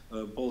 staff,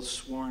 both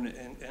sworn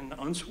and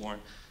unsworn.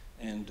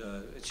 And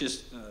it's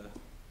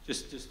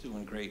just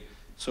doing great.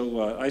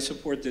 So I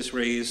support this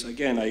raise.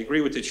 Again, I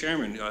agree with the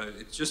chairman.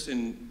 It's just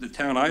in the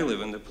town I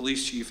live in, the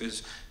police chief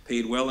is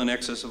paid well in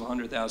excess of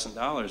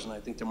 $100,000, and I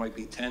think there might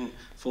be 10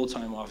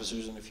 full-time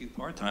officers and a few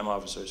part-time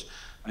officers.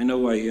 I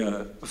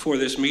know before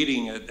this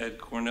meeting at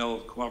Cornell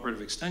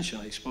Cooperative Extension,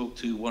 I spoke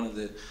to one of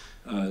the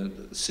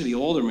city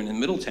aldermen in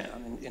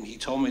Middletown, and he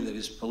told me that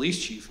his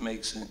police chief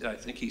makes, I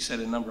think he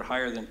said a number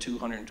higher than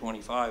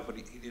 225, but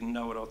he didn't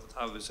know it off the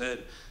top of his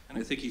head. And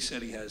I think he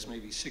said he has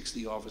maybe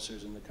 60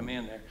 officers in the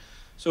command there.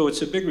 So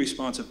it's a big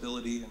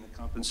responsibility, and the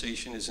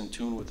compensation is in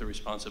tune with the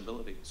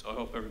responsibility. So I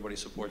hope everybody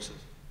supports this.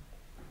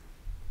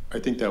 I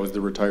think that was the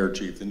retired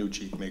chief. The new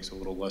chief makes a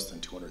little less than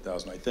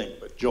 200,000, I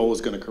think. But Joel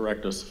is going to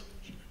correct us.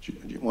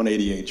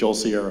 188, Joel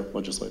Sierra,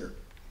 legislator.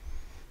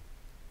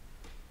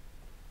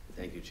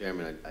 Thank you,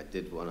 Chairman. I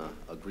did want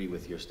to agree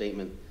with your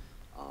statement,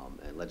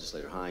 and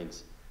Legislator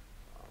Hines.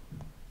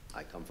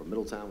 I come from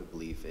Middletown. We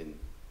believe in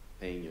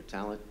paying your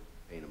talent,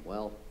 paying them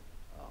well.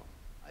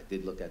 I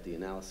did look at the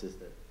analysis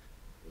that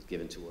was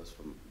given to us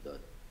from the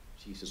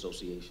Chiefs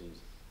Associations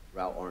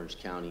throughout Orange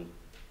County.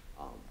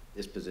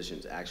 This position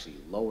is actually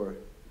lower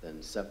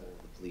than several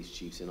of the police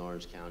chiefs in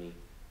Orange County.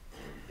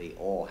 And they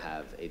all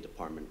have a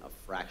department a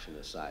fraction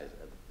the size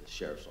of the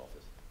sheriff's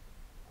office.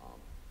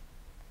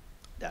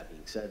 That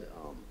being said,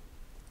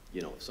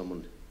 you know, if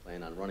someone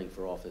planned on running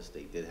for office,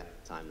 they did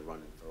have time to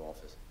run for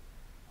office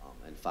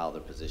and file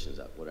their positions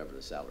at whatever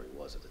the salary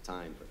was at the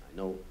time. But I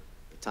know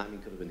the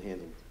timing could have been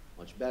handled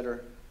much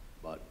better,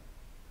 but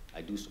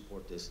I do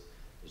support this.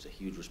 There's a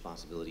huge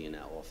responsibility in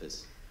that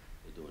office.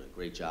 They're doing a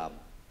great job.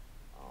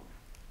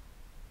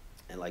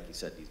 And like you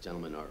said, these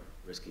gentlemen are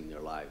risking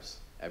their lives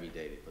every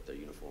day to put their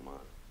uniform on.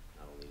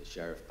 Not only the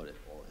sheriff, but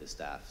all his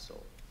staff.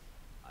 So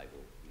I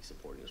will be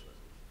supporting this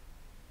resolution.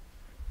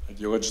 Thank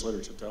you, Legislator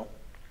Chatel.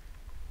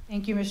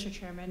 Thank you, Mr.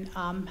 Chairman.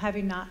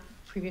 Having not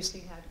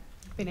previously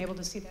been able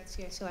to see that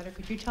CIC letter,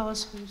 could you tell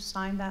us who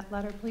signed that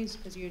letter, please?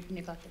 Because you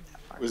neglected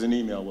that part. It was an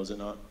email, was it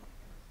not?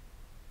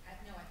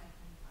 No,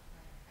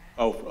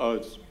 I Oh,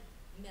 it's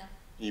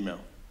email.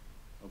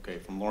 Okay,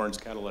 from Lawrence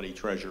Cataletti,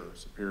 Treasurer,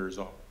 Superiors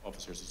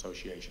Officers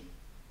Association.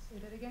 Say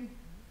that again?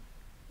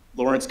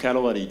 Lawrence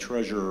Cataletti,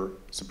 Treasurer,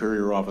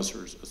 Superior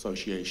Officers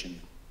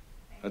Association.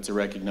 That's a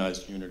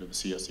recognized unit of the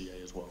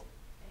CSEA as well.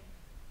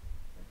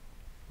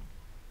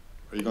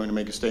 Are you going to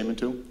make a statement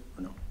too,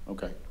 or no?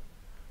 Okay.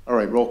 All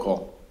right, roll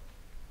call.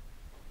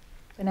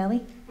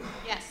 Benelli?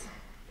 Yes.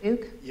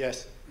 Duke?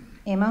 Yes.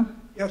 Amo?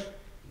 Yes.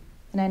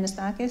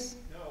 Anastakis?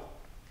 No.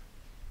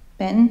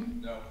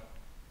 Benton? No.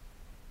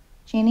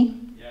 Cheney?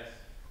 Yes.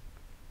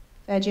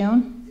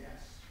 Fagion? Yes.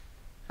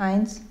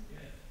 Hines?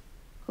 Yes.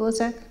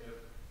 Kulisek?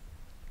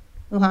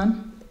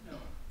 Lujan? No.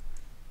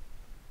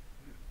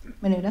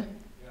 Menuda?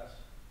 Yes.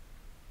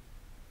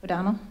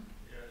 O'Donnell?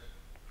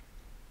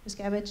 Yes.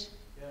 Miscavige?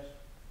 Yes.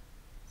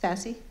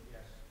 Sassy?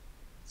 Yes.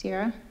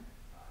 Sierra?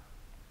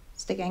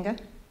 Stiganga?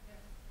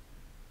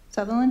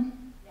 Sutherland?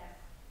 Yes.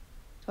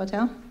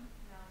 Tortel? No.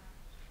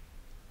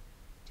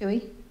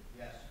 Tui?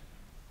 Yes.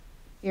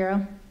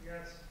 Bureau?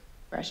 Yes.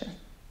 Brescia.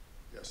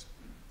 Yes.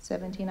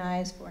 17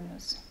 ayes, 4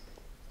 noes.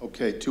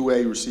 Okay,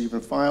 2A, receive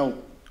and file.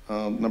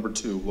 Number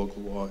 2,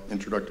 local law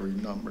introductory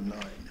number 9.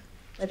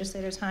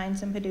 Legislators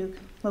Hines and Paduk.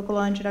 Local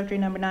law introductory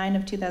number 9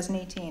 of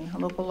 2018. A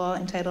local law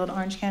entitled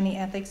Orange County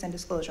Ethics and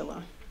Disclosure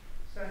Law.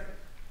 Second.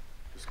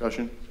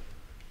 Discussion?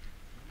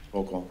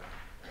 Roll call.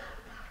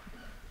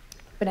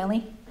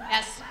 Benelli?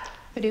 Yes.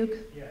 Paduk?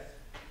 Yes.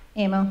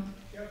 Amo?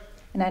 Yes.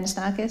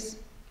 Anastakis?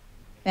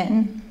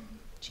 Benton?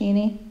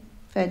 Cheney?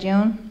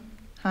 Fagion?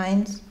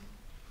 Hines?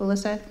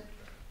 Kulisek?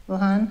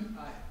 Lujan?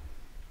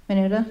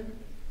 Menuda?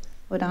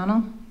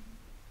 O'Donnell?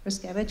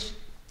 Riskevich?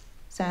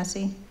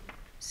 Sassy?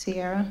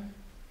 Sierra?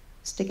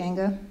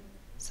 Stiganga?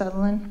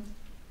 Sutherland?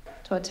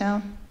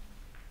 Tortel?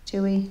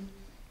 Tui?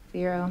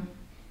 Vero?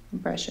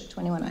 And Brescia,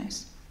 21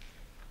 ayes.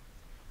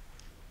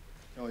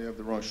 Oh, you have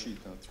the wrong sheet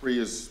now. 3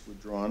 is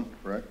withdrawn,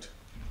 correct?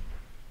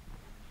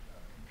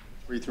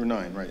 3 through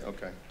 9, right,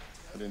 okay.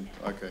 I didn't,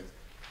 okay.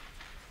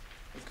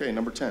 Okay,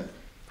 number 10.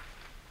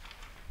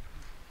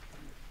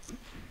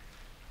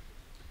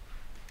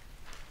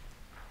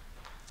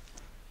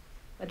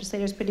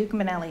 Legislators Paduk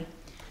and Benelli.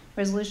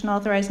 Resolution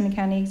authorizing the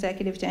county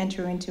executive to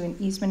enter into an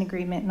easement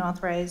agreement and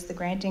authorize the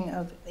granting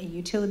of a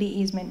utility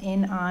easement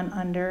in, on,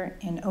 under,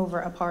 and over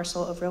a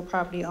parcel of real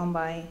property owned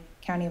by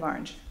County of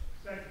Orange.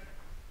 Second.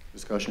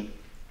 Discussion?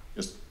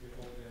 Just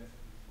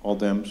all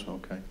Dems,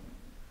 okay.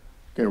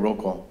 Okay, roll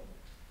call.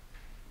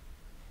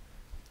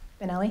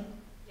 Benelli?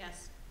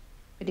 Yes.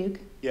 Paduk?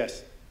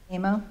 Yes.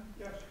 Amo?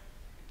 Yes.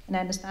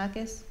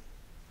 Anastakis?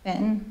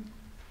 Benton?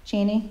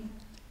 Cheney?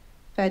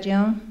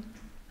 Fagion?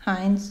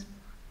 Hines?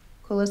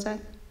 Kulisek?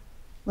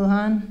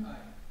 Lujan?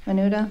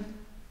 Menuda?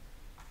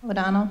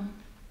 O'Donnell?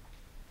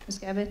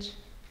 Riskevich?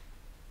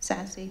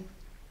 Sassy?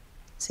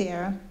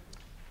 Sierra?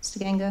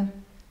 Stiganga?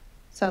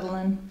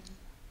 Sutherland?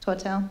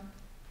 Tortel?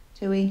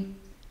 Tui?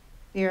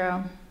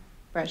 Vero?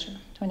 Brescia,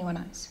 21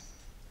 ayes.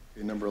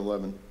 Okay, number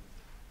 11.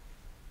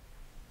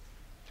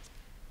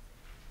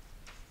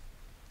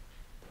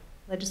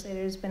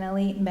 Legislators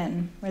Benelli and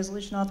Benton.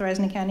 Resolution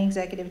authorizing the county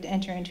executive to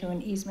enter into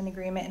an easement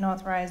agreement and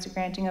authorize the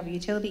granting of a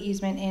utility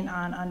easement in,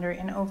 on, under,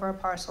 and over a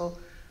parcel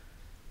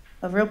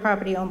of real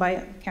property owned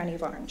by County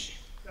of Orange.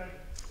 Second.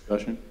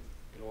 Discussion?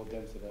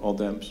 All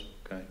Dems,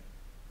 okay.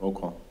 Roll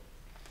call.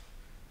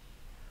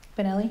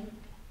 Benelli?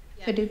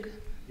 Yes. Paduk?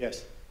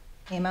 Yes.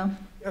 Amo?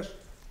 Yes.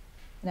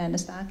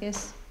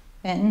 Anastakis?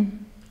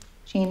 Benton?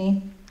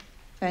 Cheney?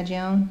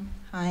 Fagion?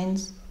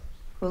 Hines?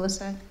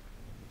 Kulisek?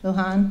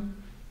 Lujan?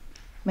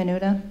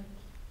 Menuda?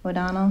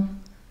 O'Donnell?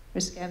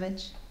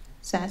 Riskevich?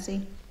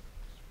 Sassy?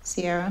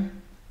 Sierra?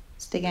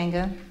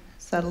 Stiganga?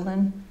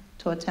 Sutherland?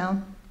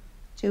 Tortel?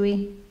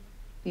 Tui?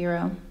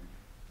 Vero?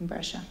 And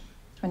Brescia.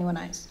 21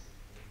 ayes.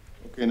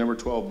 Okay, number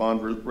 12,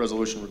 bond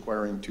resolution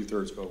requiring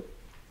 2/3 vote.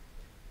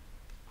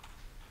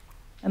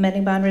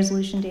 Amending bond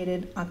resolution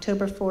dated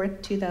October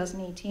 4th,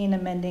 2018,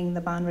 amending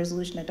the bond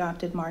resolution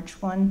adopted March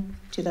 1,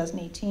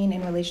 2018,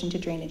 in relation to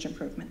drainage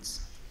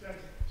improvements.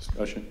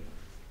 Discussion?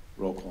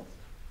 Roll call.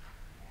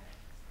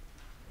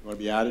 You want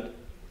to be added?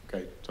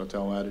 Okay,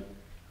 Tortel added.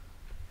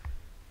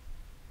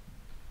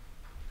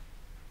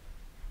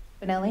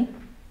 Benelli?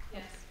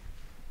 Yes.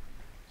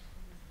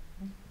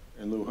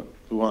 And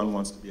Lujan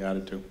wants to be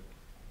added too.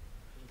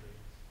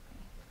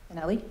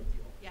 Benelli?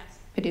 Yes.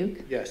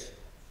 Paduk? Yes.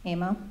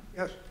 Amo?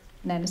 Yes.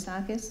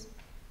 Anastakis?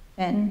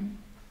 Benton?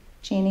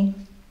 Cheney?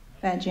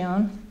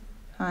 Fagion?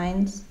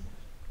 Hines?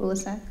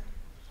 Kulisek?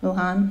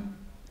 Lujan?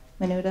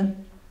 Menuda?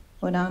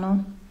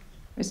 O'Donnell?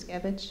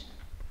 Riskevich?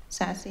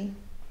 Sassy?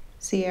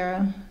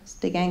 Sierra?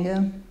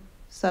 Stiganga?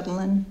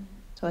 Sutherland?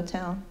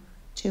 Tortel?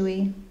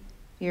 Tui?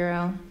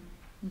 Vero?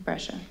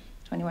 Brescia.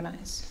 21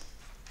 ayes.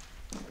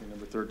 Okay,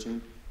 number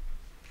 13.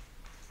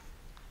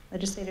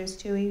 Legislators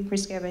Tui,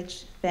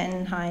 Riskevich,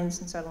 Benton, Hines,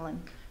 and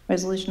Sutherland.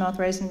 Resolution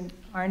authorizing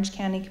Orange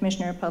County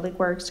Commissioner of Public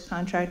Works to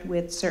contract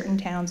with certain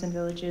towns and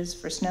villages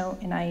for snow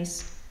and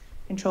ice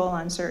control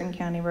on certain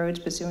county roads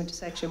pursuant to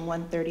Section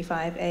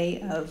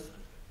 135A of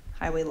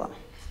Highway Law.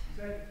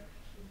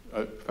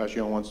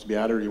 Fascione wants to be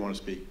added, or you want to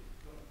speak?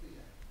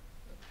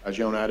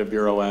 Fascione added,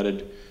 Vero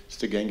added,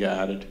 Stiganga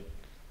added.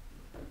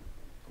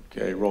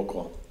 Okay, roll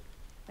call.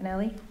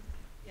 Benelli?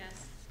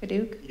 Yes.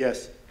 Paduk?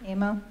 Yes.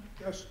 Amo?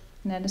 Yes.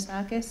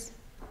 Anastakis?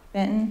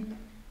 Benton?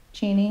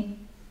 Cheney?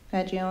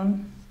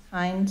 Fagione?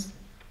 Hines?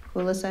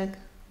 Kulisek?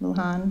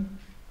 Lujan?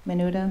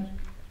 Menuda?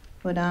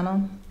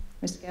 O'Donnell?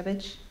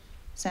 Riskevich?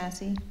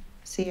 Sassy?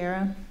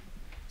 Sierra?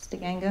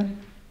 Stiganga?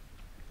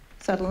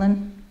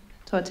 Sutherland?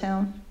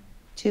 Tortel?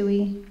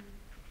 Tui?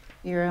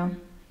 Vero?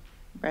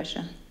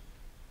 Brescia.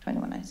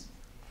 21 ayes.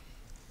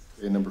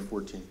 Okay, number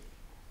 14.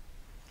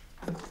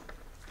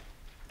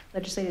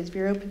 Legislators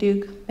Vero,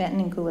 Paduk, Benton,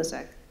 and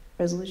Kulisek.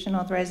 Resolution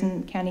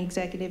authorizing the county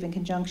executive in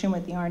conjunction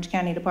with the Orange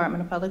County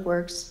Department of Public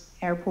Works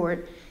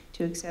Airport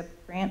to accept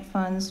grant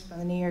funds from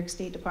the New York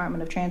State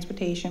Department of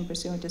Transportation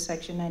pursuant to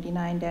Section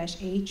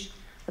 99-H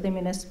of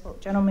the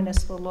General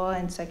Municipal Law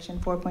and Section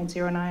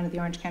 4.09 of the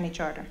Orange County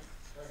Charter.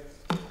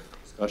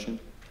 Discussion?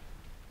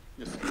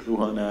 Yes.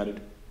 Lujan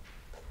added.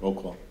 Roll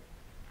call.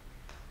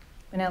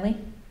 Benelli?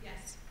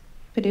 Yes.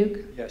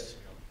 Paduk? Yes.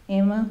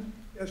 Amo?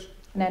 Yes.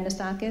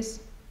 Anastakis?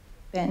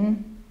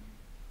 Benton?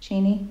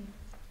 Cheney?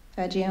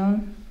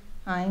 Fagione?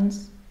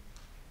 Hines?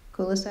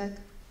 Kulisek?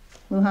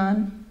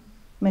 Lujan?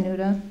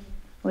 Menuda?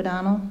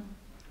 O'Donnell?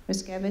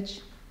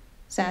 Riskevich?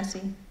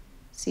 Sassy?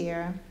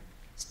 Sierra?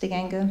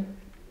 Stiganga?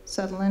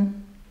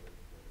 Sutherland?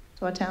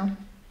 Tortel?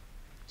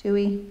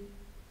 Tui?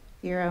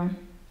 Vero?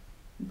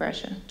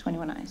 Brescia.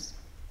 21 ayes.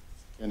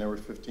 Okay, number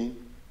 15.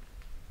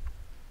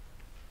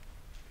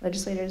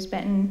 Legislators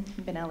Benton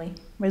and Benelli.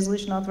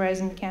 Resolution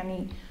authorizing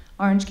the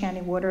Orange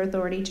County Water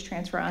Authority to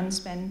transfer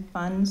unspent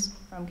funds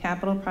from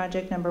capital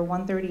project number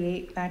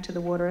 138 back to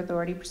the Water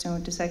Authority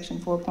pursuant to Section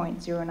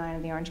 4.09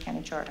 of the Orange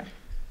County Charter.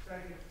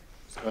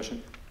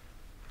 Discussion?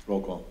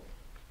 Roll call.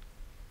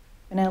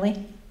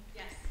 Benelli?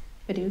 Yes.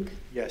 Paduk?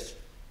 Yes.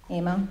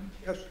 Amo?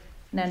 Yes.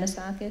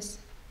 Anastakis?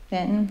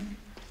 Benton?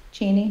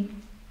 Cheney?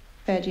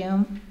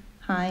 Fagione?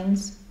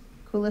 Hines?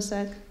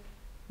 Kulisek?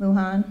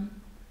 Lujan?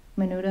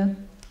 Menuda?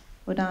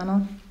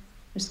 O'Donnell?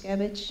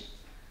 Riskevich?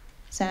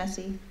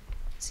 Sassy?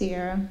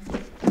 Sierra?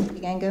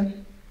 Stiganga?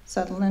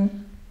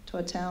 Sutherland?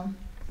 Tortel?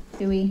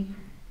 Dewey?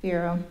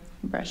 Vero?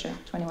 Brescia.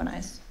 21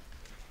 ayes.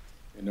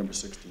 Okay, number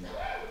 16.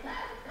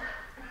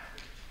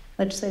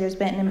 Legislators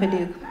Benton and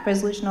Paduk.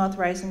 Resolution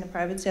authorizing the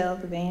private sale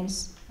of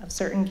conveyance of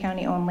certain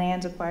county-owned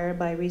lands acquired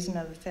by reason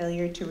of a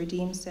failure to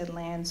redeem said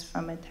lands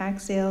from a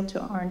tax sale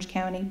to Orange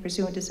County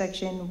pursuant to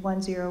Section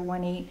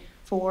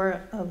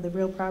 10184 of the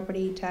Real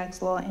Property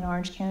Tax Law in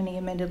Orange County,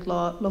 amended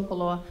law, local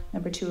law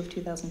number 2 of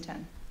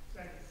 2010.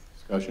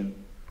 Discussion?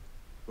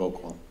 Roll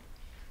call.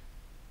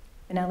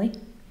 Benelli?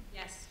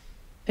 Yes.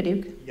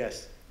 Paduk?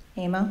 Yes.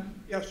 Amo?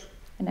 Yes.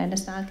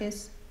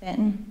 Anastakis?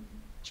 Benton?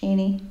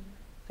 Cheney?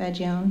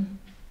 Fagione?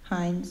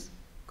 Hines?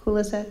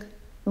 Kulisek?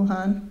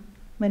 Lujan?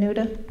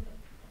 Menuda?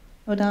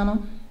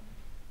 O'Donnell?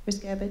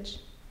 Riskevich?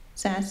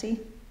 Sassy?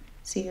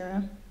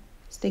 Sierra?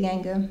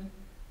 Stiganga?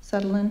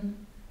 Sutherland?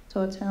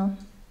 Tortel?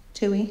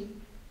 Tui?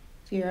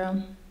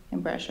 Vero?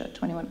 and Brescia.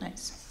 21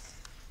 ayes.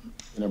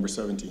 Okay, number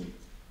 17.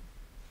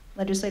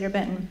 Legislator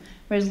Benton,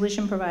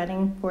 resolution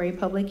providing for a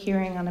public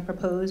hearing on the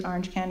proposed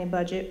Orange County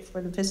budget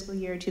for the fiscal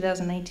year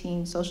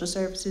 2019, social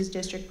services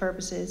district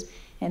purposes,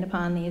 and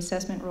upon the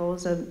assessment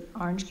rolls of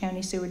Orange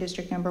County Sewer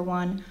District Number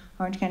 1,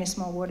 Orange County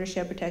Small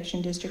Watershed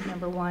Protection District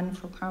Number 1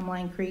 for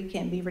Carmeline Creek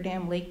and Beaver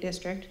Dam Lake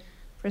District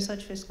for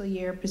such fiscal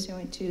year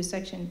pursuant to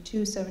Section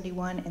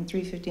 271 and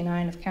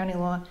 359 of County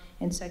Law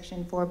and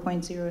Section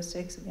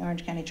 4.06 of the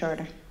Orange County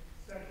Charter.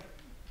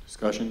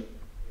 Discussion?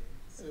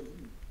 You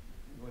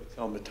want to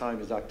tell them the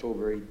time is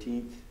October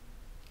 18th?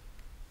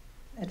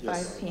 At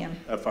Yes. 5 p.m.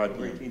 At 5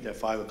 October p.m. 18th at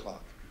 5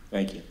 o'clock.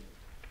 Thank you.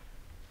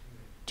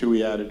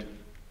 Tui added.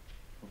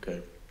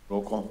 Okay,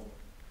 roll call.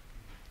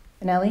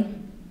 Benelli?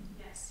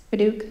 Yes.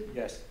 Paduk?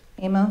 Yes.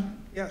 Amo?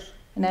 Yes.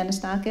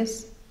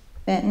 Anastakis?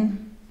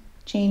 Benton?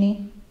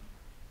 Cheney?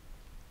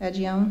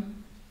 Fagione?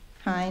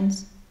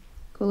 Hines?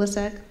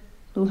 Kulisek?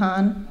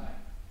 Lujan?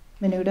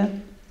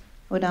 Menuda?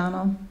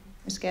 O'Donnell?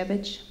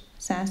 Riskevich?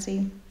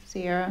 Sassy?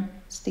 Sierra?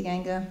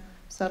 Stiganga?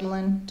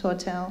 Sutherland?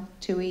 Tortel?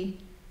 Tui?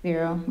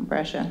 Vero?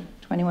 Brescia.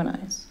 21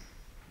 ayes.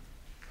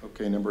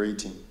 Okay, number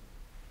 18.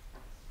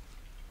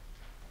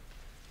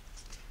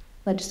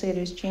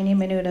 Legislators Cheney,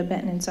 Menuda,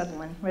 Benton, and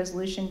Sutherland.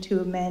 Resolution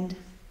to amend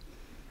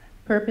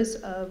purpose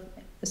of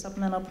the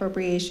supplemental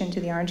appropriation to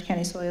the Orange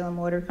County Soil and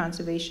Water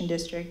Conservation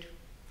District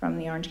from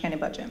the Orange County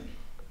budget.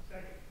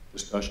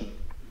 Discussion?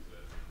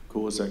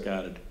 Kulisek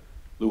added.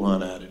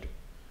 Lujan added.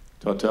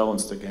 Tortel and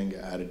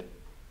Stiganga added.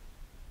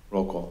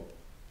 Roll call.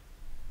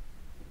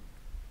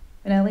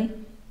 Benelli?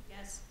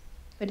 Yes.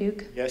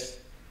 Paduk? Yes.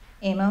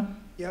 Amo?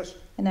 Yes.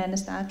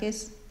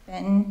 Anastakis?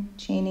 Benton?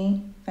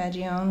 Cheney?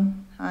 Fagione?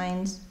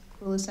 Hines?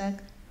 Kulisek?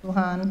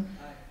 Lujan?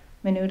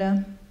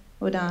 Menuda?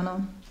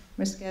 O'Donnell?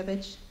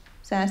 Riskevich?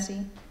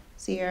 Sassy,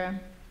 Sierra,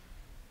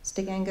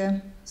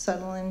 Stiganga,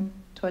 Sutherland,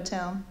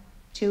 Tortel,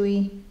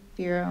 Tui,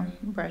 Vero,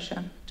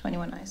 Brescia.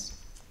 21 ayes.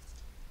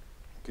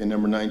 Okay,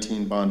 number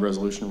 19, bond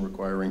resolution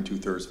requiring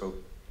 2/3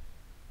 vote.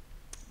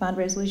 Bond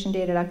resolution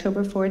dated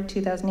October 4th,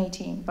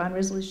 2018. Bond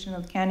resolution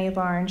of the County of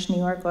Orange, New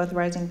York,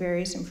 authorizing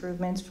various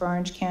improvements for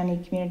Orange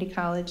County Community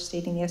College,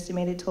 stating the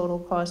estimated total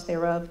cost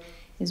thereof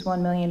is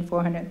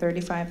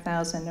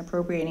 $1,435,000,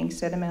 appropriating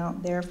said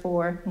amount,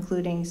 therefore,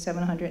 including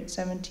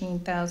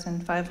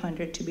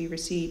 $717,500 to be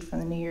received from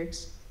the New York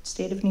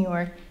State of New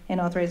York, and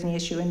authorizing the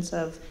issuance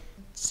of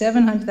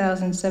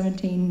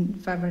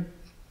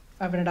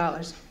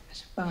 $717,500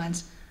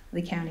 bonds of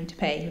the county to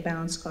pay the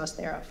balance cost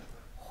thereof.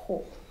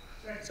 Oh,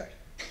 sorry.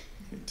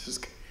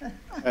 Just,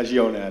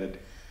 Fagione added,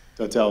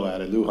 Tortel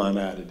added, Lujan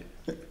added,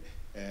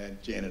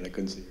 and Janet, I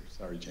couldn't see her,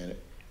 sorry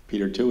Janet.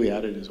 Peter Tui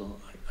added as well.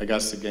 I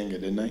got Segenga,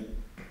 didn't I?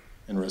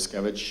 And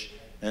Riskevich,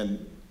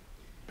 and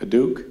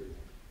Paduk,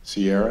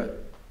 Sierra,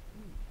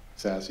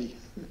 Sassy.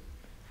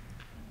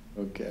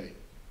 Okay.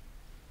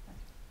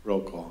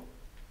 Roll call.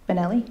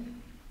 Benelli?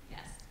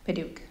 Yes.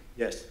 Paduk?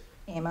 Yes.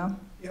 Amo?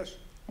 Yes.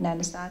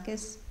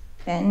 Anastakis,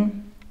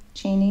 Benton,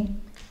 Cheney,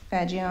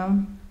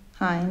 Fagione,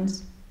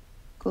 Hines,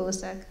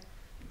 Kulisek,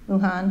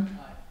 Lujan,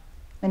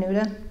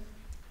 Menuda,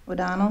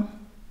 O'Donnell,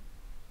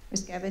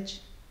 Riskevich,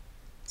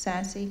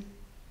 Sassy,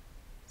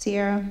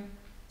 Sierra,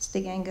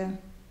 Stiganga,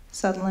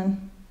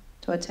 Sutherland,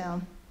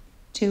 Tortel,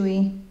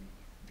 Tui,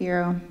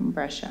 Vero, and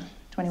Brescia.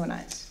 21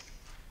 ayes.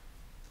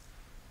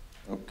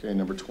 Okay,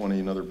 number 20,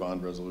 another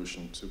bond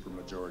resolution,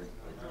 supermajority.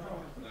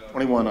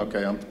 21,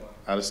 okay, I'm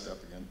out of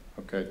step again.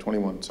 Okay,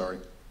 21, sorry.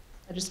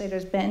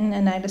 Legislators Benton,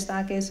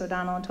 Anastakis,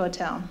 O'Donnell, and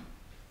Tortel.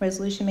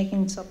 Resolution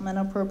making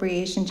supplemental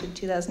appropriation to the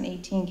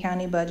 2018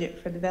 county budget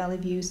for the Valley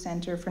View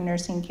Center for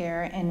Nursing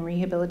Care and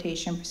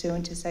Rehabilitation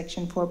pursuant to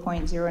Section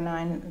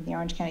 4.09 of the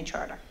Orange County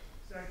Charter.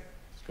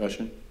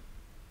 Discussion?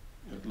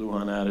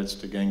 Lujan added,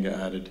 Stiganga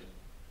added.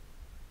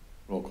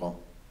 Roll call.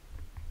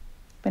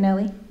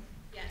 Benelli?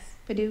 Yes.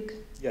 Paduk?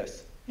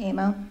 Yes.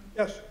 Amo?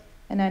 Yes.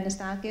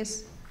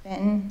 Anastakis,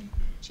 Benton,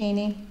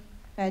 Cheney,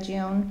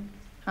 Fagione,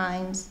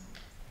 Hines,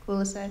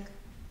 Kulisek,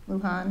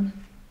 Lujan,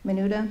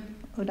 Menuda,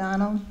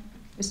 O'Donnell,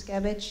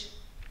 Riskevich,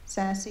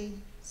 Sassy,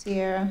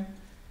 Sierra,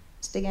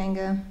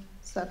 Stiganga,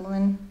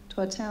 Sutherland,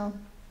 Tortel,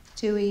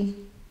 Tui,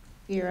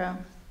 Vero,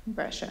 and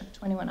Brescia.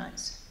 21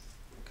 ayes.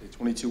 Okay,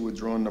 22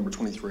 withdrawn, number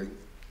 23.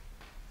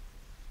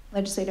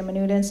 Legislator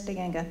Menuda,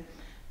 Stiganga.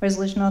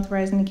 Resolution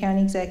authorizing the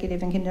county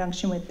executive in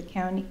conjunction with the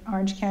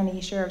Orange County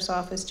Sheriff's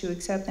Office to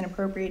accept and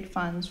appropriate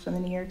funds from the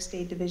New York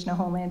State Division of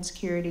Homeland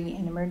Security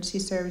and Emergency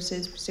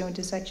Services pursuant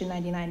to Section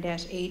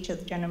 99-H of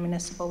the General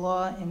Municipal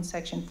Law and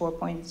Section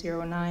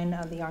 4.09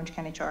 of the Orange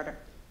County Charter.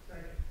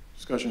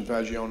 Discussion,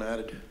 Fagione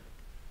added.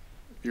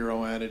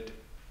 Vero added.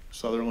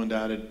 Sutherland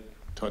added.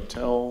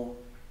 Tortel,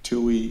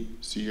 Tui,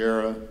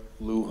 Sierra,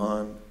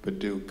 Lujan,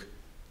 Paduk. Did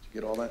you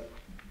get all that?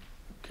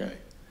 Okay.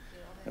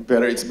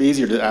 Better, it's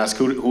easier to ask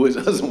who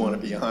doesn't want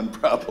to be on,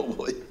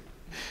 probably.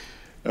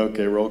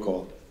 Okay, roll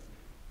call.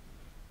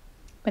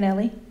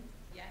 Benelli?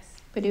 Yes.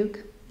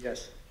 Paduk?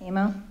 Yes.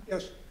 Amo?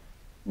 Yes.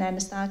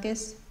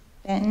 Anastakis,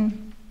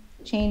 Benton,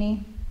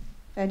 Cheney,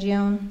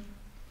 Fagione,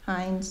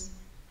 Hines,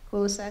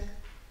 Kulisek,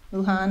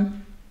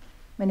 Lujan,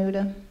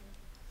 Menuda,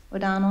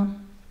 O'Donnell,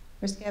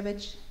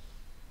 Riskevich,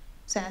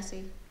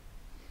 Sassy,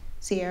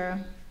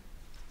 Sierra,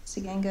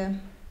 Stiganga,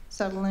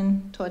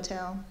 Sutherland,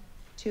 Tortel,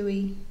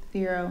 Tui,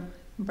 Vero,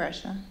 and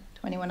Brescia.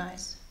 21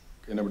 ayes.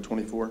 Okay, number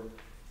 24.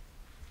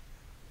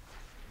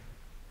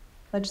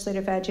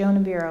 Legislator Fagione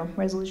and Vero,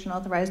 resolution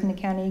authorizing the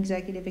county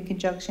executive in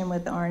conjunction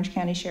with the Orange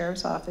County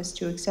Sheriff's Office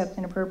to accept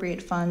and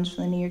appropriate funds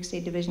from the New York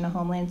State Division of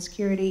Homeland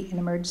Security and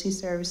Emergency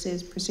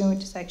Services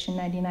pursuant to Section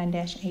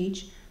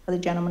 99-H of the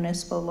General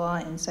Municipal Law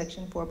and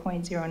Section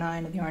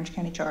 4.09 of the Orange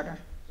County Charter.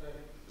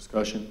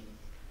 Discussion.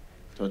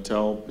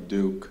 Tortel,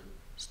 Paduk,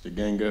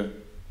 Stiganga,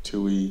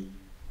 Tui,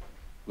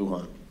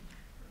 Lujan,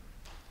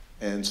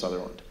 and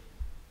Sutherland.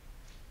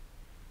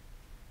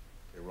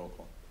 Okay, roll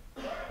call.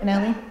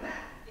 Benelli?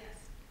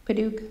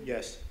 Paduk?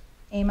 Yes.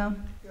 Amo?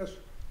 Yes.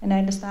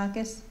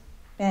 Anastakis,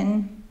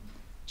 Benton,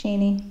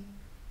 Cheney,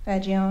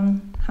 Fagione,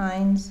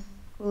 Hines,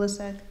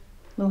 Kulisek,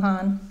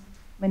 Lujan,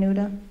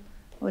 Menuda,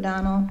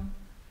 O'Donnell,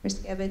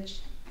 Riskevich,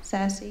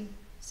 Sassy,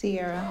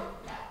 Sierra,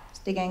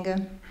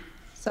 Stiganga,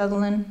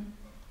 Sutherland,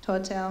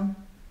 Tortel,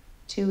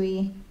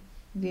 Tui,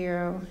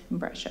 Vero, and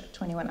Brescia.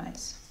 21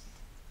 ayes.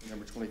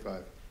 Number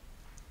 25.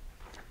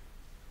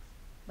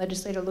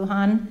 Legislator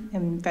Lujan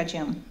and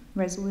Fagione.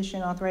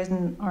 Resolution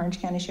authorizing the Orange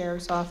County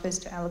Sheriff's Office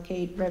to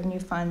allocate revenue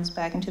funds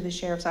back into the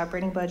sheriff's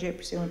operating budget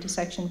pursuant to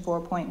Section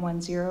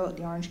 4.10 of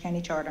the Orange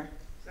County Charter.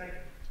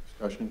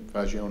 Discussion.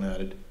 Fagione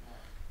added.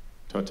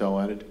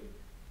 Tortel added.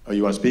 Oh,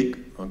 you want to speak?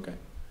 Okay.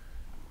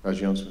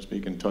 Fagione's going to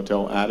speak, and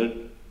Tortel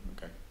added.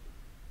 Okay.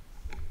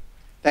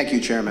 Thank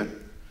you, Chairman.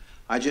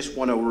 I just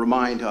want to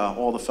remind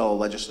all the fellow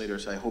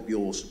legislators, I hope you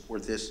will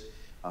support this.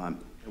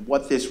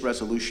 What this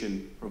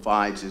resolution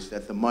provides is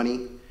that the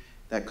money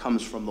that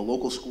comes from the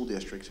local school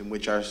districts in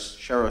which our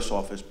sheriff's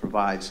office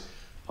provides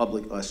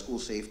school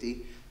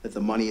safety, that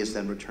the money is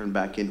then returned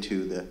back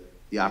into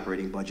the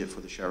operating budget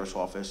for the Sheriff's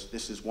Office.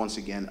 This is once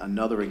again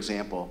another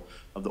example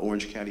of the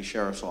Orange County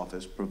Sheriff's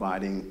Office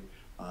providing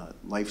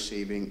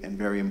life-saving and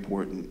very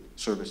important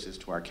services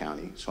to our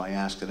county. So I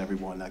ask that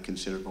everyone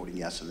consider voting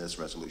yes on this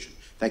resolution.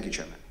 Thank you,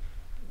 Chairman.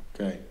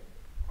 Okay,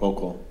 roll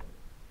call.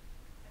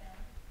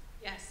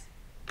 Yes.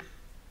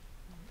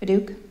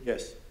 Paduk?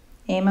 Yes.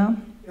 Yes. Amo?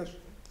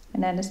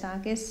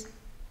 Anastakis?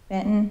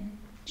 Benton?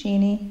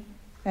 Cheney?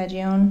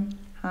 Fagione?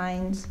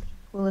 Hines?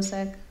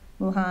 Kulisek?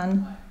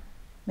 Lujan?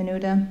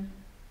 Menuda?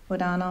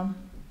 O'Donnell?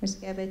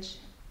 Riskevich?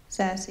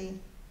 Sassy?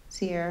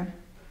 Sierra?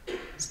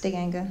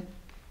 Stiganga?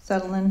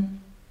 Sutherland?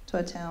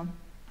 Tortel?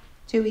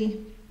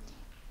 Tui?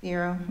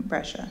 Vero?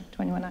 Brescia.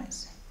 21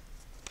 ayes.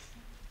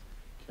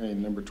 Okay,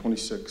 number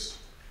 26.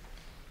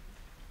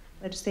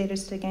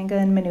 Legislators Stiganga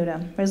and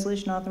Menuda.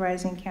 Resolution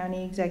authorizing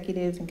county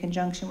executive in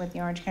conjunction with the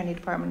Orange County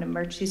Department of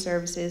Emergency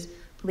Services,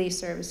 Police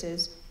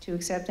Services, to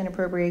accept and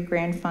appropriate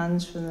grant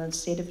funds from the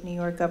State of New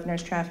York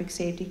Governor's Traffic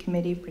Safety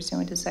Committee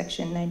pursuant to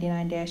Section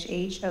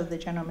 99-H of the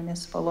General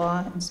Municipal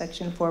Law and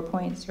Section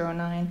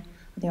 4.09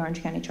 of the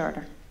Orange County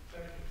Charter.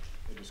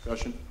 Any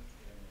discussion?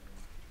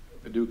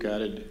 Paduk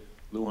added,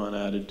 Lujan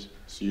added,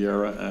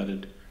 Sierra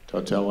added,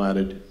 Tortel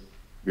added,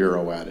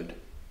 Vero added.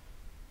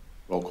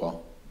 Roll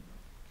call.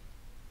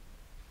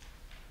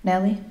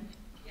 Nelly?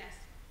 Yes.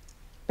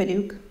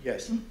 Paduk?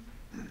 Yes.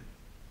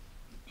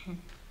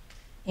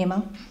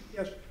 Amo?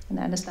 Yes.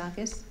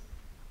 Anastakis?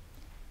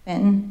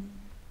 Benton?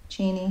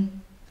 Cheney?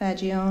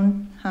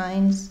 Fagione?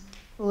 Hines?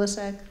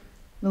 Kulisek?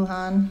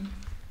 Lujan?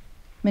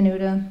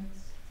 Menuda?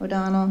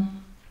 O'Donnell?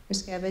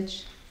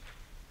 Riskevich?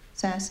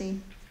 Sassy?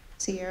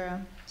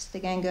 Sierra?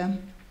 Stiganga?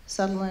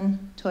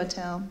 Sutherland?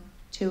 Tortel?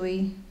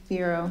 Tui?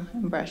 Vero?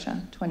 And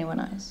Brescia. 21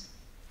 ayes.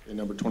 Okay,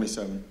 number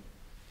 27.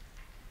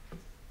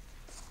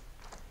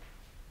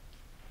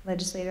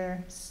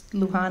 Legislators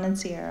Lujan and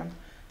Sierra.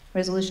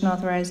 Resolution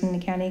authorizing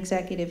the county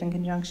executive in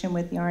conjunction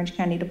with the Orange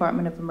County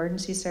Department of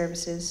Emergency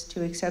Services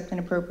to accept and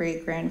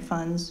appropriate grant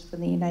funds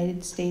from the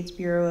United States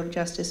Bureau of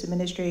Justice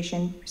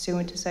Administration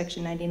pursuant to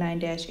Section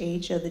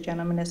 99-H of the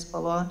General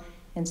Municipal Law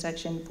and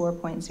Section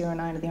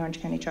 4.09 of the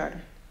Orange County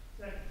Charter.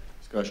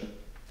 Discussion?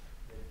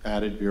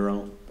 Added,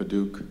 Vero,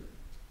 Paduk,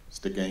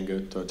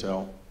 Stiganga,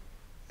 Tortel,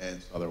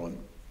 and Sutherland.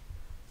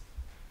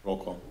 Roll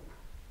call.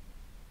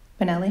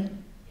 Pinelli?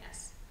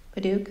 Yes.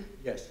 Paduk?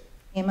 Yes.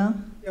 Amo?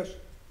 Yes.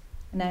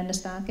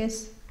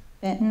 Anastakis?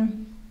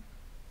 Benton?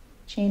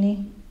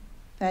 Cheney?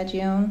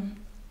 Fagione?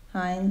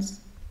 Hines?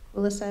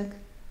 Kulisek?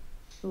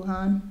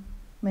 Lujan?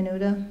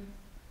 Menuda?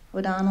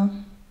 O'Donnell?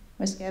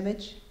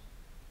 Riskevich?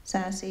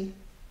 Sassy?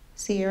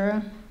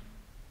 Sierra?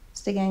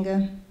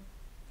 Stiganga?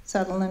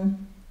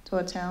 Sutherland?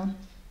 Tortel?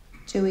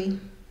 Tui?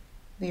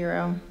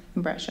 Vero?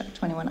 And Brescia.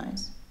 21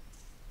 ayes.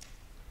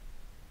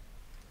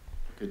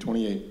 Okay,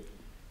 28.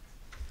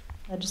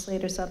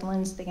 Legislator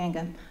Sutherland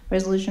Stiganga.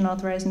 Resolution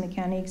authorizing the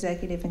county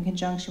executive in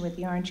conjunction with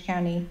the Orange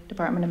County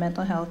Department of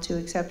Mental Health to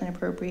accept and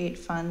appropriate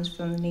funds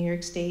from the New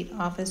York State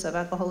Office of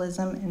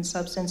Alcoholism and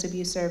Substance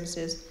Abuse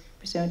Services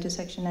pursuant to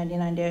Section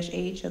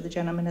 99-H of the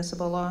General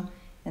Municipal Law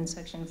and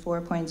Section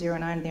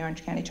 4.09 of the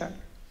Orange County Charter.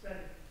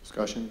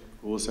 Discussion?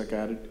 Kulisek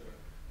added.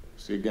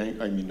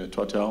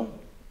 Tortel,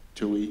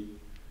 Tui,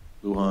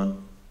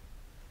 Lujan.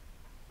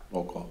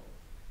 Roll call.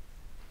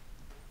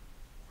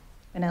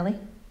 Benelli?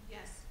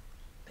 Yes.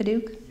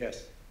 Paduk?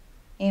 Yes.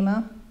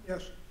 Amo?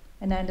 Yes.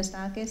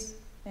 Anastakis?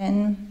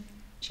 Benton?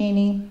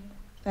 Cheney?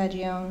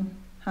 Fagione?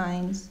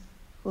 Hines?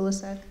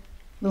 Kulisek?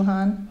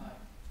 Lujan?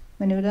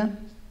 Menuda?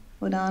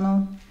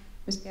 O'Donnell?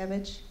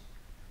 Riskevich?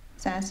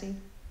 Sassy?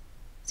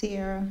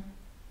 Sierra?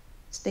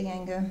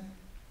 Stiganga?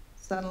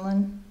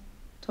 Sutherland?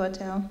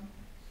 Tortel?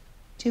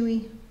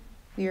 Tui?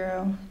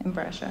 Vero? And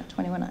Brescia.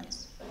 21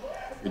 ayes.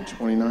 Okay,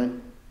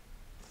 29.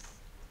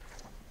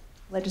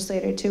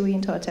 Legislator Tui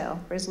and Tortel.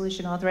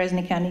 Resolution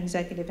authorizing the county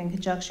executive in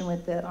conjunction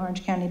with the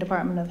Orange County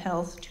Department of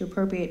Health to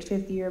appropriate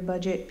fifth-year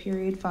budget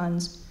period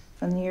funds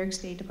from the New York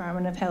State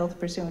Department of Health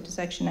pursuant to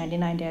Section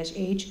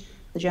 99-H,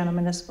 the General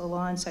Municipal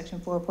Law, and Section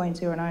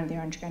 4.09 of the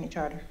Orange County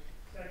Charter.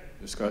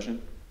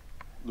 Discussion?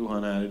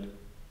 Lujan added.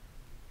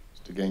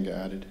 Stiganga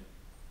added.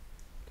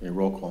 Okay,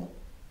 roll call.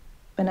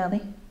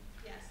 Benelli?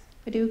 Yes.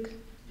 Paduk?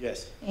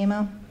 Yes.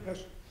 Amo?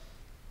 Yes.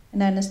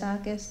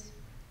 Anastakis?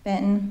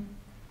 Benton?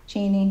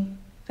 Cheney?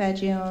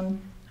 Fagione?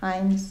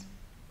 Hines?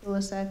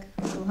 Kulisek?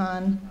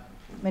 Lujan?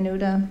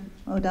 Menuda?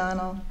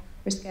 O'Donnell?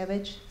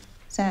 Riskevich?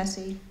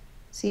 Sassy?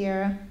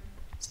 Sierra?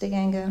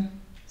 Stiganga?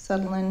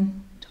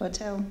 Sutherland?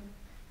 Tortel?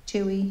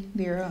 Tui?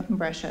 Vero? And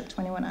Brescia.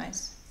 21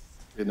 ayes.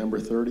 Okay, number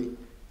 30.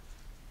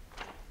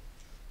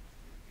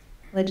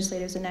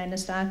 Legislators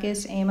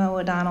Anastakis, Amo,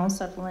 O'Donnell,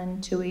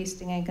 Sutherland, Tui,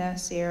 Stiganga,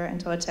 Sierra,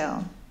 and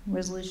Tortel.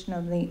 Resolution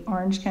of the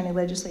Orange County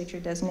Legislature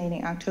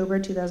designating October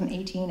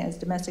 2018 as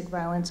Domestic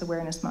Violence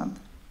Awareness Month.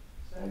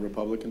 All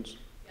Republicans?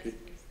 Yes,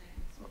 please,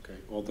 thanks. Okay,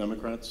 all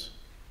Democrats?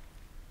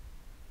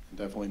 And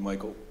definitely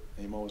Michael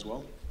Amo as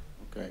well?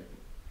 Okay.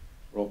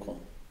 Roll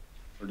call.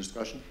 Or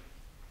discussion?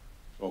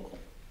 Roll call.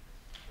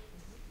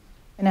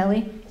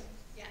 Benelli?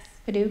 Yes.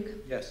 Paduk,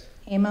 Yes.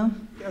 Amo,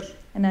 Yes.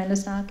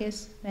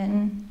 Anagnestakis,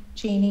 Benton,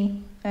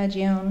 Cheney,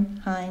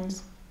 Fagion,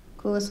 Hines,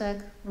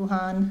 Kulisek,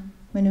 Luhan,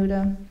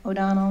 Menuda,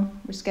 O'Donnell,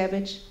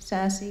 Riskevich,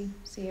 Sassy,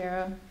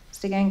 Sierra,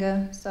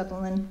 Stiganga,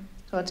 Sutherland,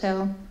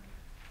 Tortel,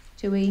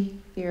 Tui,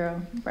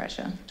 Vero,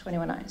 Brescia.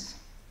 21 ayes.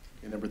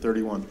 Okay, number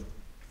 31.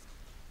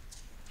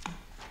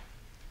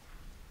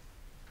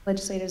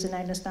 Legislators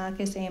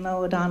Anagnestakis,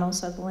 Amo, O'Donnell,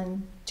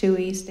 Sutherland,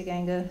 Tui,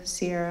 Stiganga,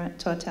 Sierra,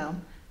 Tortel.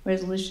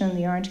 Resolution of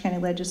the Orange County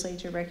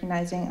Legislature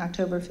recognizing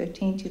October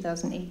 15,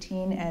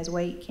 2018 as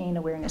White Cane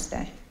Awareness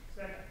Day.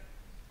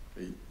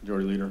 Okay,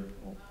 Majority Leader?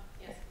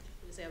 Yes,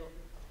 please have a,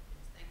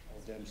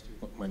 thank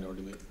you.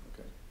 Minority Leader,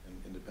 okay, and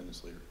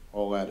Independence Leader.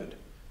 All added.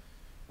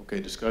 Okay,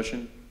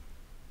 discussion?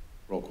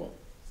 Roll call.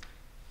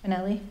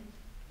 Benelli?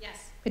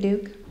 Yes.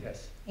 Paduk?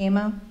 Yes.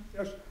 Amo?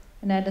 Yes.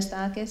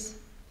 Anagnestakis,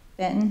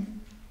 Benton,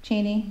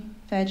 Cheney,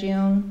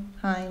 Fagion,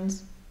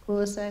 Hines,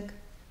 Kulisek,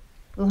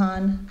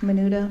 Luhan,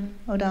 Menuda,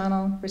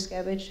 O'Donnell,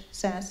 Riskevich,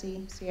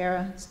 Sassy,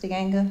 Sierra,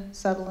 Stiganga,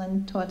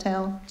 Sutherland,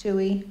 Tortel,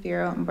 Tui,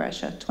 Vero, and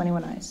Brescia.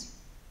 21 ayes.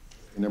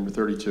 Okay, number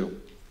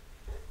 32.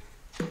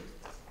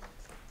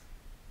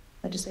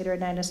 Legislator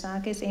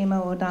Anagnestakis,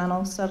 Amo,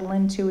 O'Donnell,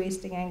 Sutherland, Tui,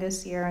 Stiganga,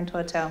 Sierra, and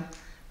Tortel.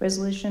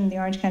 Resolution of the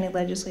Orange County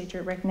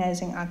Legislature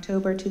recognizing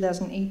October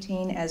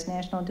 2018 as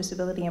National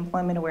Disability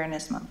Employment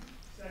Awareness Month.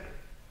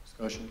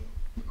 Discussion?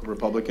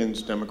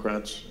 Republicans,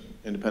 Democrats,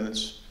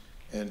 Independents,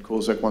 and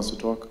Kulisek wants to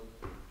talk?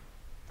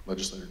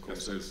 Legislator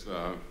Yes,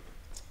 Kulisek.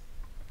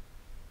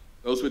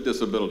 those with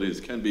disabilities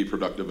can be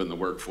productive in the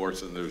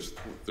workforce, and there's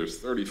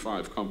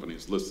 35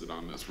 companies listed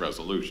on this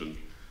resolution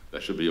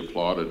that should be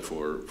applauded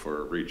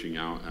for reaching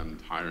out and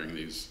hiring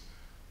these,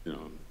 you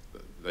know,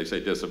 they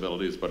say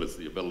disabilities, but it's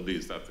the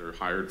abilities that they're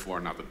hired for,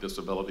 not the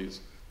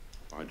disabilities.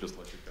 So I'd just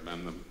like to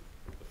commend them,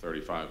 the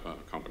 35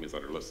 companies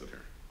that are listed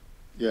here.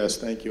 Yes,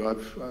 thank you.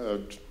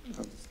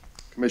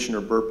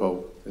 Commissioner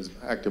Burpo is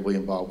actively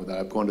involved with that.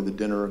 I've gone to the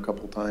dinner a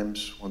couple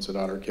times, once at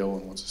Otter Kill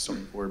and once at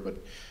Stony Ford, but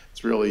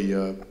it's really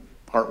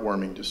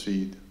heartwarming to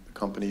see the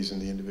companies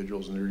and the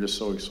individuals, and they're just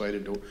so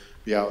excited to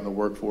be out in the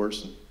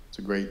workforce. And it's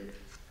a great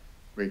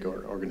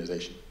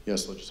organization.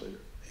 Yes, Legislator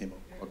Amo,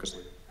 Caucus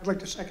Leader. I'd like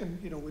to second,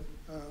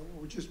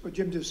 what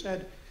Jim just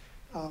said.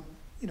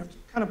 It's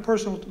kind of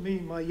personal to me.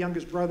 My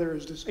youngest brother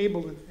is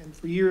disabled and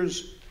for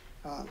years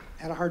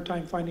had a hard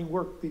time finding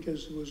work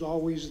because it was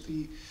always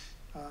the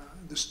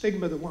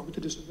stigma that went with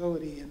the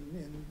disability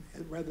and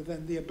rather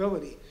than the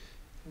ability.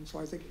 And so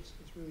I think it's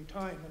really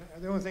time.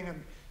 And the only thing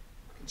I'm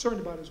concerned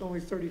about is only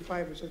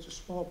 35 is such a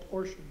small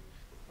portion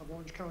of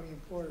Orange County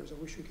employers. I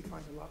wish we could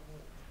find a lot more.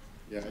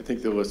 Yeah, I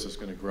think the list is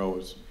going to grow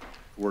as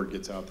word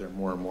gets out there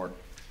more and more.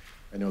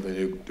 I know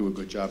they do a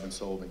good job in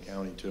Sullivan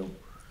County, too.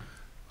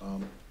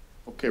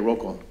 Okay, roll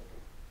call.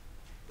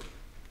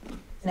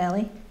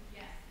 Benelli?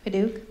 Yes.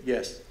 Paduk?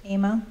 Yes.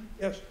 Amo?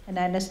 Yes.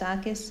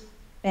 Anagnestakis,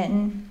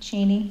 Benton,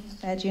 Cheney,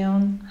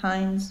 Fagion,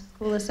 Hines,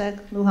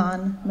 Kulisek,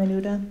 Luhan,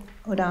 Menuda,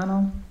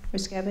 O'Donnell,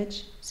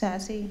 Riskevich,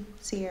 Sassy,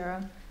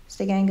 Sierra,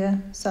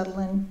 Stiganga,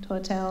 Sutherland,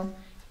 Tortel,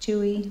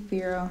 Tui,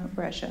 Vero, and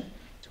Brescia.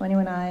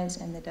 21 ayes,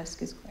 and the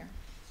desk is clear.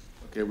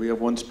 Okay, we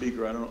have one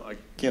speaker. I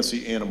can't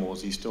see Animal.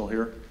 Is he still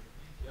here?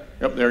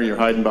 Yep, there you're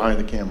hiding behind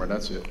the camera.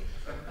 That's it.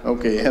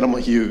 Okay, Animal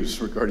Hughes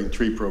regarding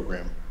tree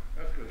program.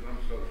 That's because I'm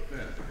so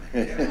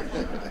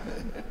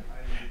thin.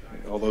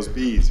 All those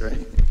bees, right?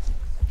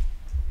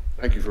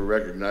 Thank you for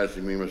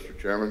recognizing me, Mr.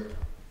 Chairman.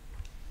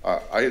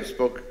 I had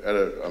spoke at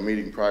a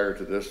meeting prior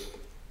to this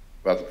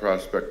about the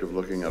prospect of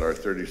looking at our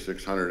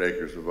 3,600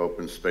 acres of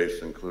open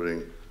space,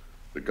 including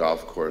the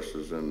golf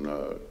courses and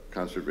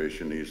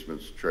conservation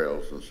easements,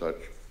 trails and such.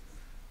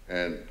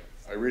 And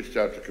I reached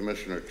out to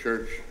Commissioner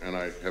Church, and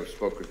I have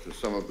spoken to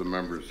some of the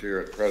members here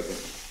at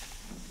present.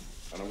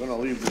 And I'm going to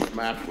leave this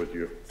map with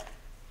you,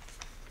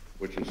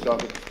 which is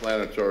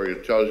self-explanatory.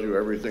 It tells you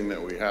everything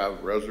that we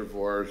have: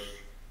 reservoirs,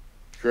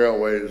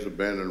 trailways,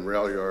 abandoned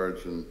rail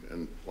yards,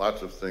 and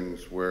lots of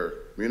things where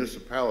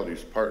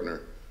municipalities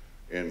partner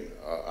in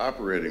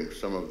operating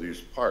some of these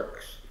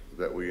parks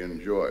that we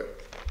enjoy.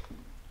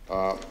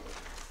 On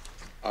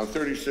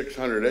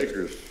 3,600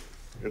 acres,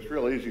 it's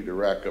real easy to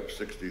rack up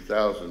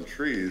 60,000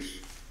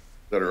 trees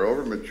that are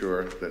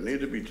over-mature, that need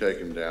to be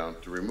taken down,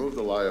 to remove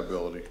the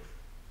liability,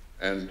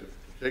 and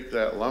take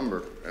that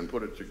lumber and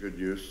put it to good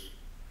use.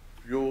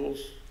 Fuels,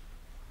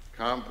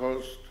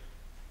 compost,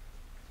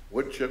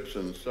 wood chips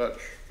and such.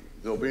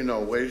 There'll be no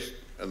waste,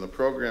 and the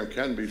program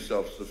can be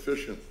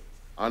self-sufficient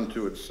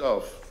unto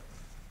itself,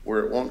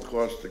 where it won't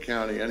cost the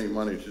county any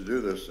money to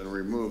do this and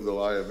remove the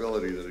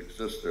liability that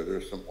exists there.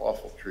 There's some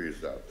awful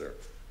trees out there.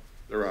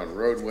 They're on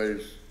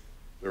roadways,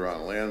 they're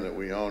on land that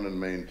we own and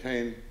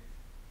maintain,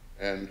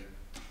 and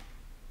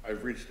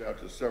I've reached out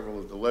to several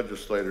of the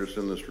legislators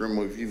in this room.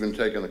 We've even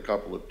taken a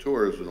couple of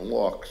tours and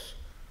walks,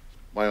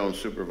 my own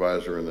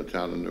supervisor in the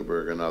town of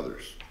Newburgh and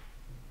others.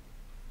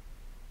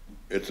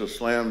 It's a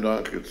slam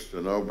dunk, it's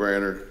a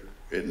no-brainer.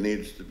 It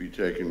needs to be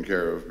taken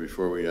care of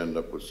before we end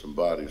up with some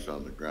bodies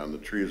on the ground. The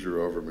trees are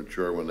over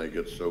mature when they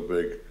get so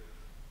big.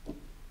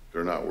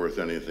 they're not worth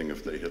anything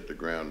if they hit the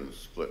ground and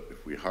split.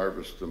 If we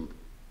harvest them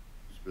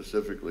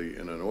specifically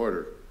in an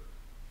order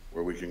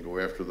where we can go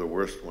after the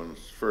worst ones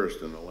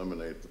first and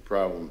eliminate the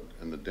problem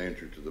and the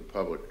danger to the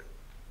public,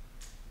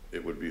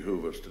 it would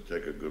behoove us to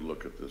take a good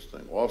look at this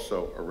thing.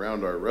 Also,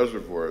 around our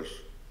reservoirs,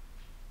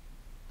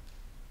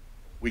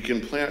 we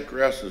can plant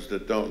grasses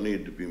that don't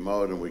need to be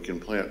mowed, and we can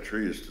plant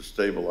trees to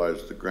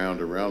stabilize the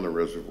ground around the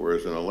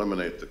reservoirs and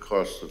eliminate the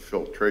costs of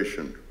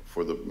filtration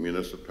for the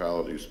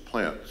municipality's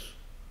plants.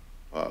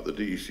 The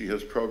DEC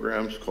has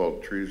programs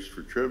called Trees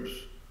for Tribs.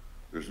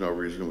 There's no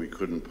reason we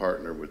couldn't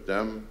partner with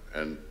them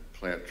and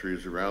plant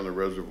trees around the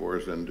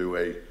reservoirs and do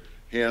a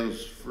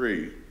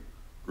hands-free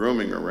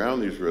grooming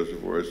around these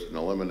reservoirs and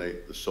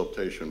eliminate the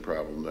siltation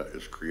problem that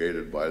is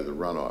created by the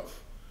runoff.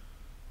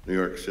 New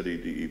York City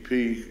DEP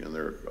and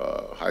their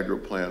hydro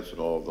plants and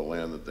all of the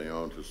land that they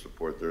own to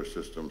support their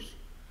systems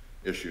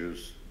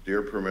issues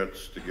deer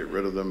permits to get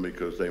rid of them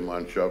because they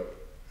munch up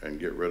and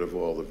get rid of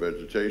all the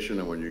vegetation,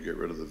 and when you get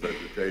rid of the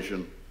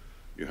vegetation,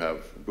 you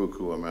have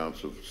buku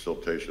amounts of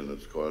siltation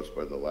that's caused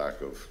by the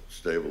lack of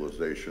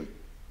stabilization.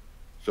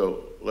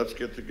 So let's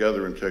get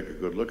together and take a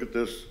good look at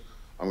this.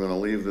 I'm going to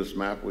leave this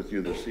map with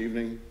you this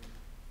evening.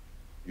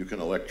 You can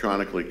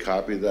electronically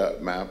copy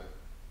that map.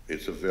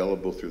 It's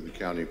available through the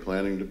county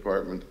planning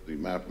department. The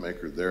map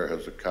maker there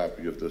has a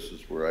copy of this.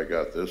 Is where I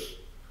got this,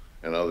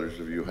 and others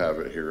of you have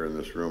it here in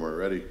this room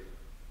already.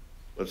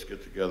 Let's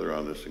get together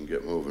on this and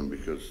get moving,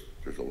 because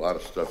there's a lot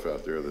of stuff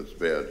out there that's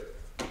bad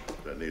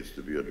that needs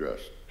to be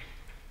addressed.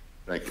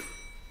 Thank you.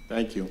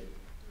 Thank you.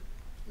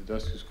 The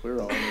desk is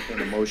clear. I'll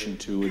entertain a motion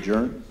to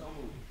adjourn.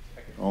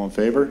 All in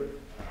favor?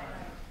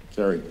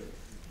 Carried.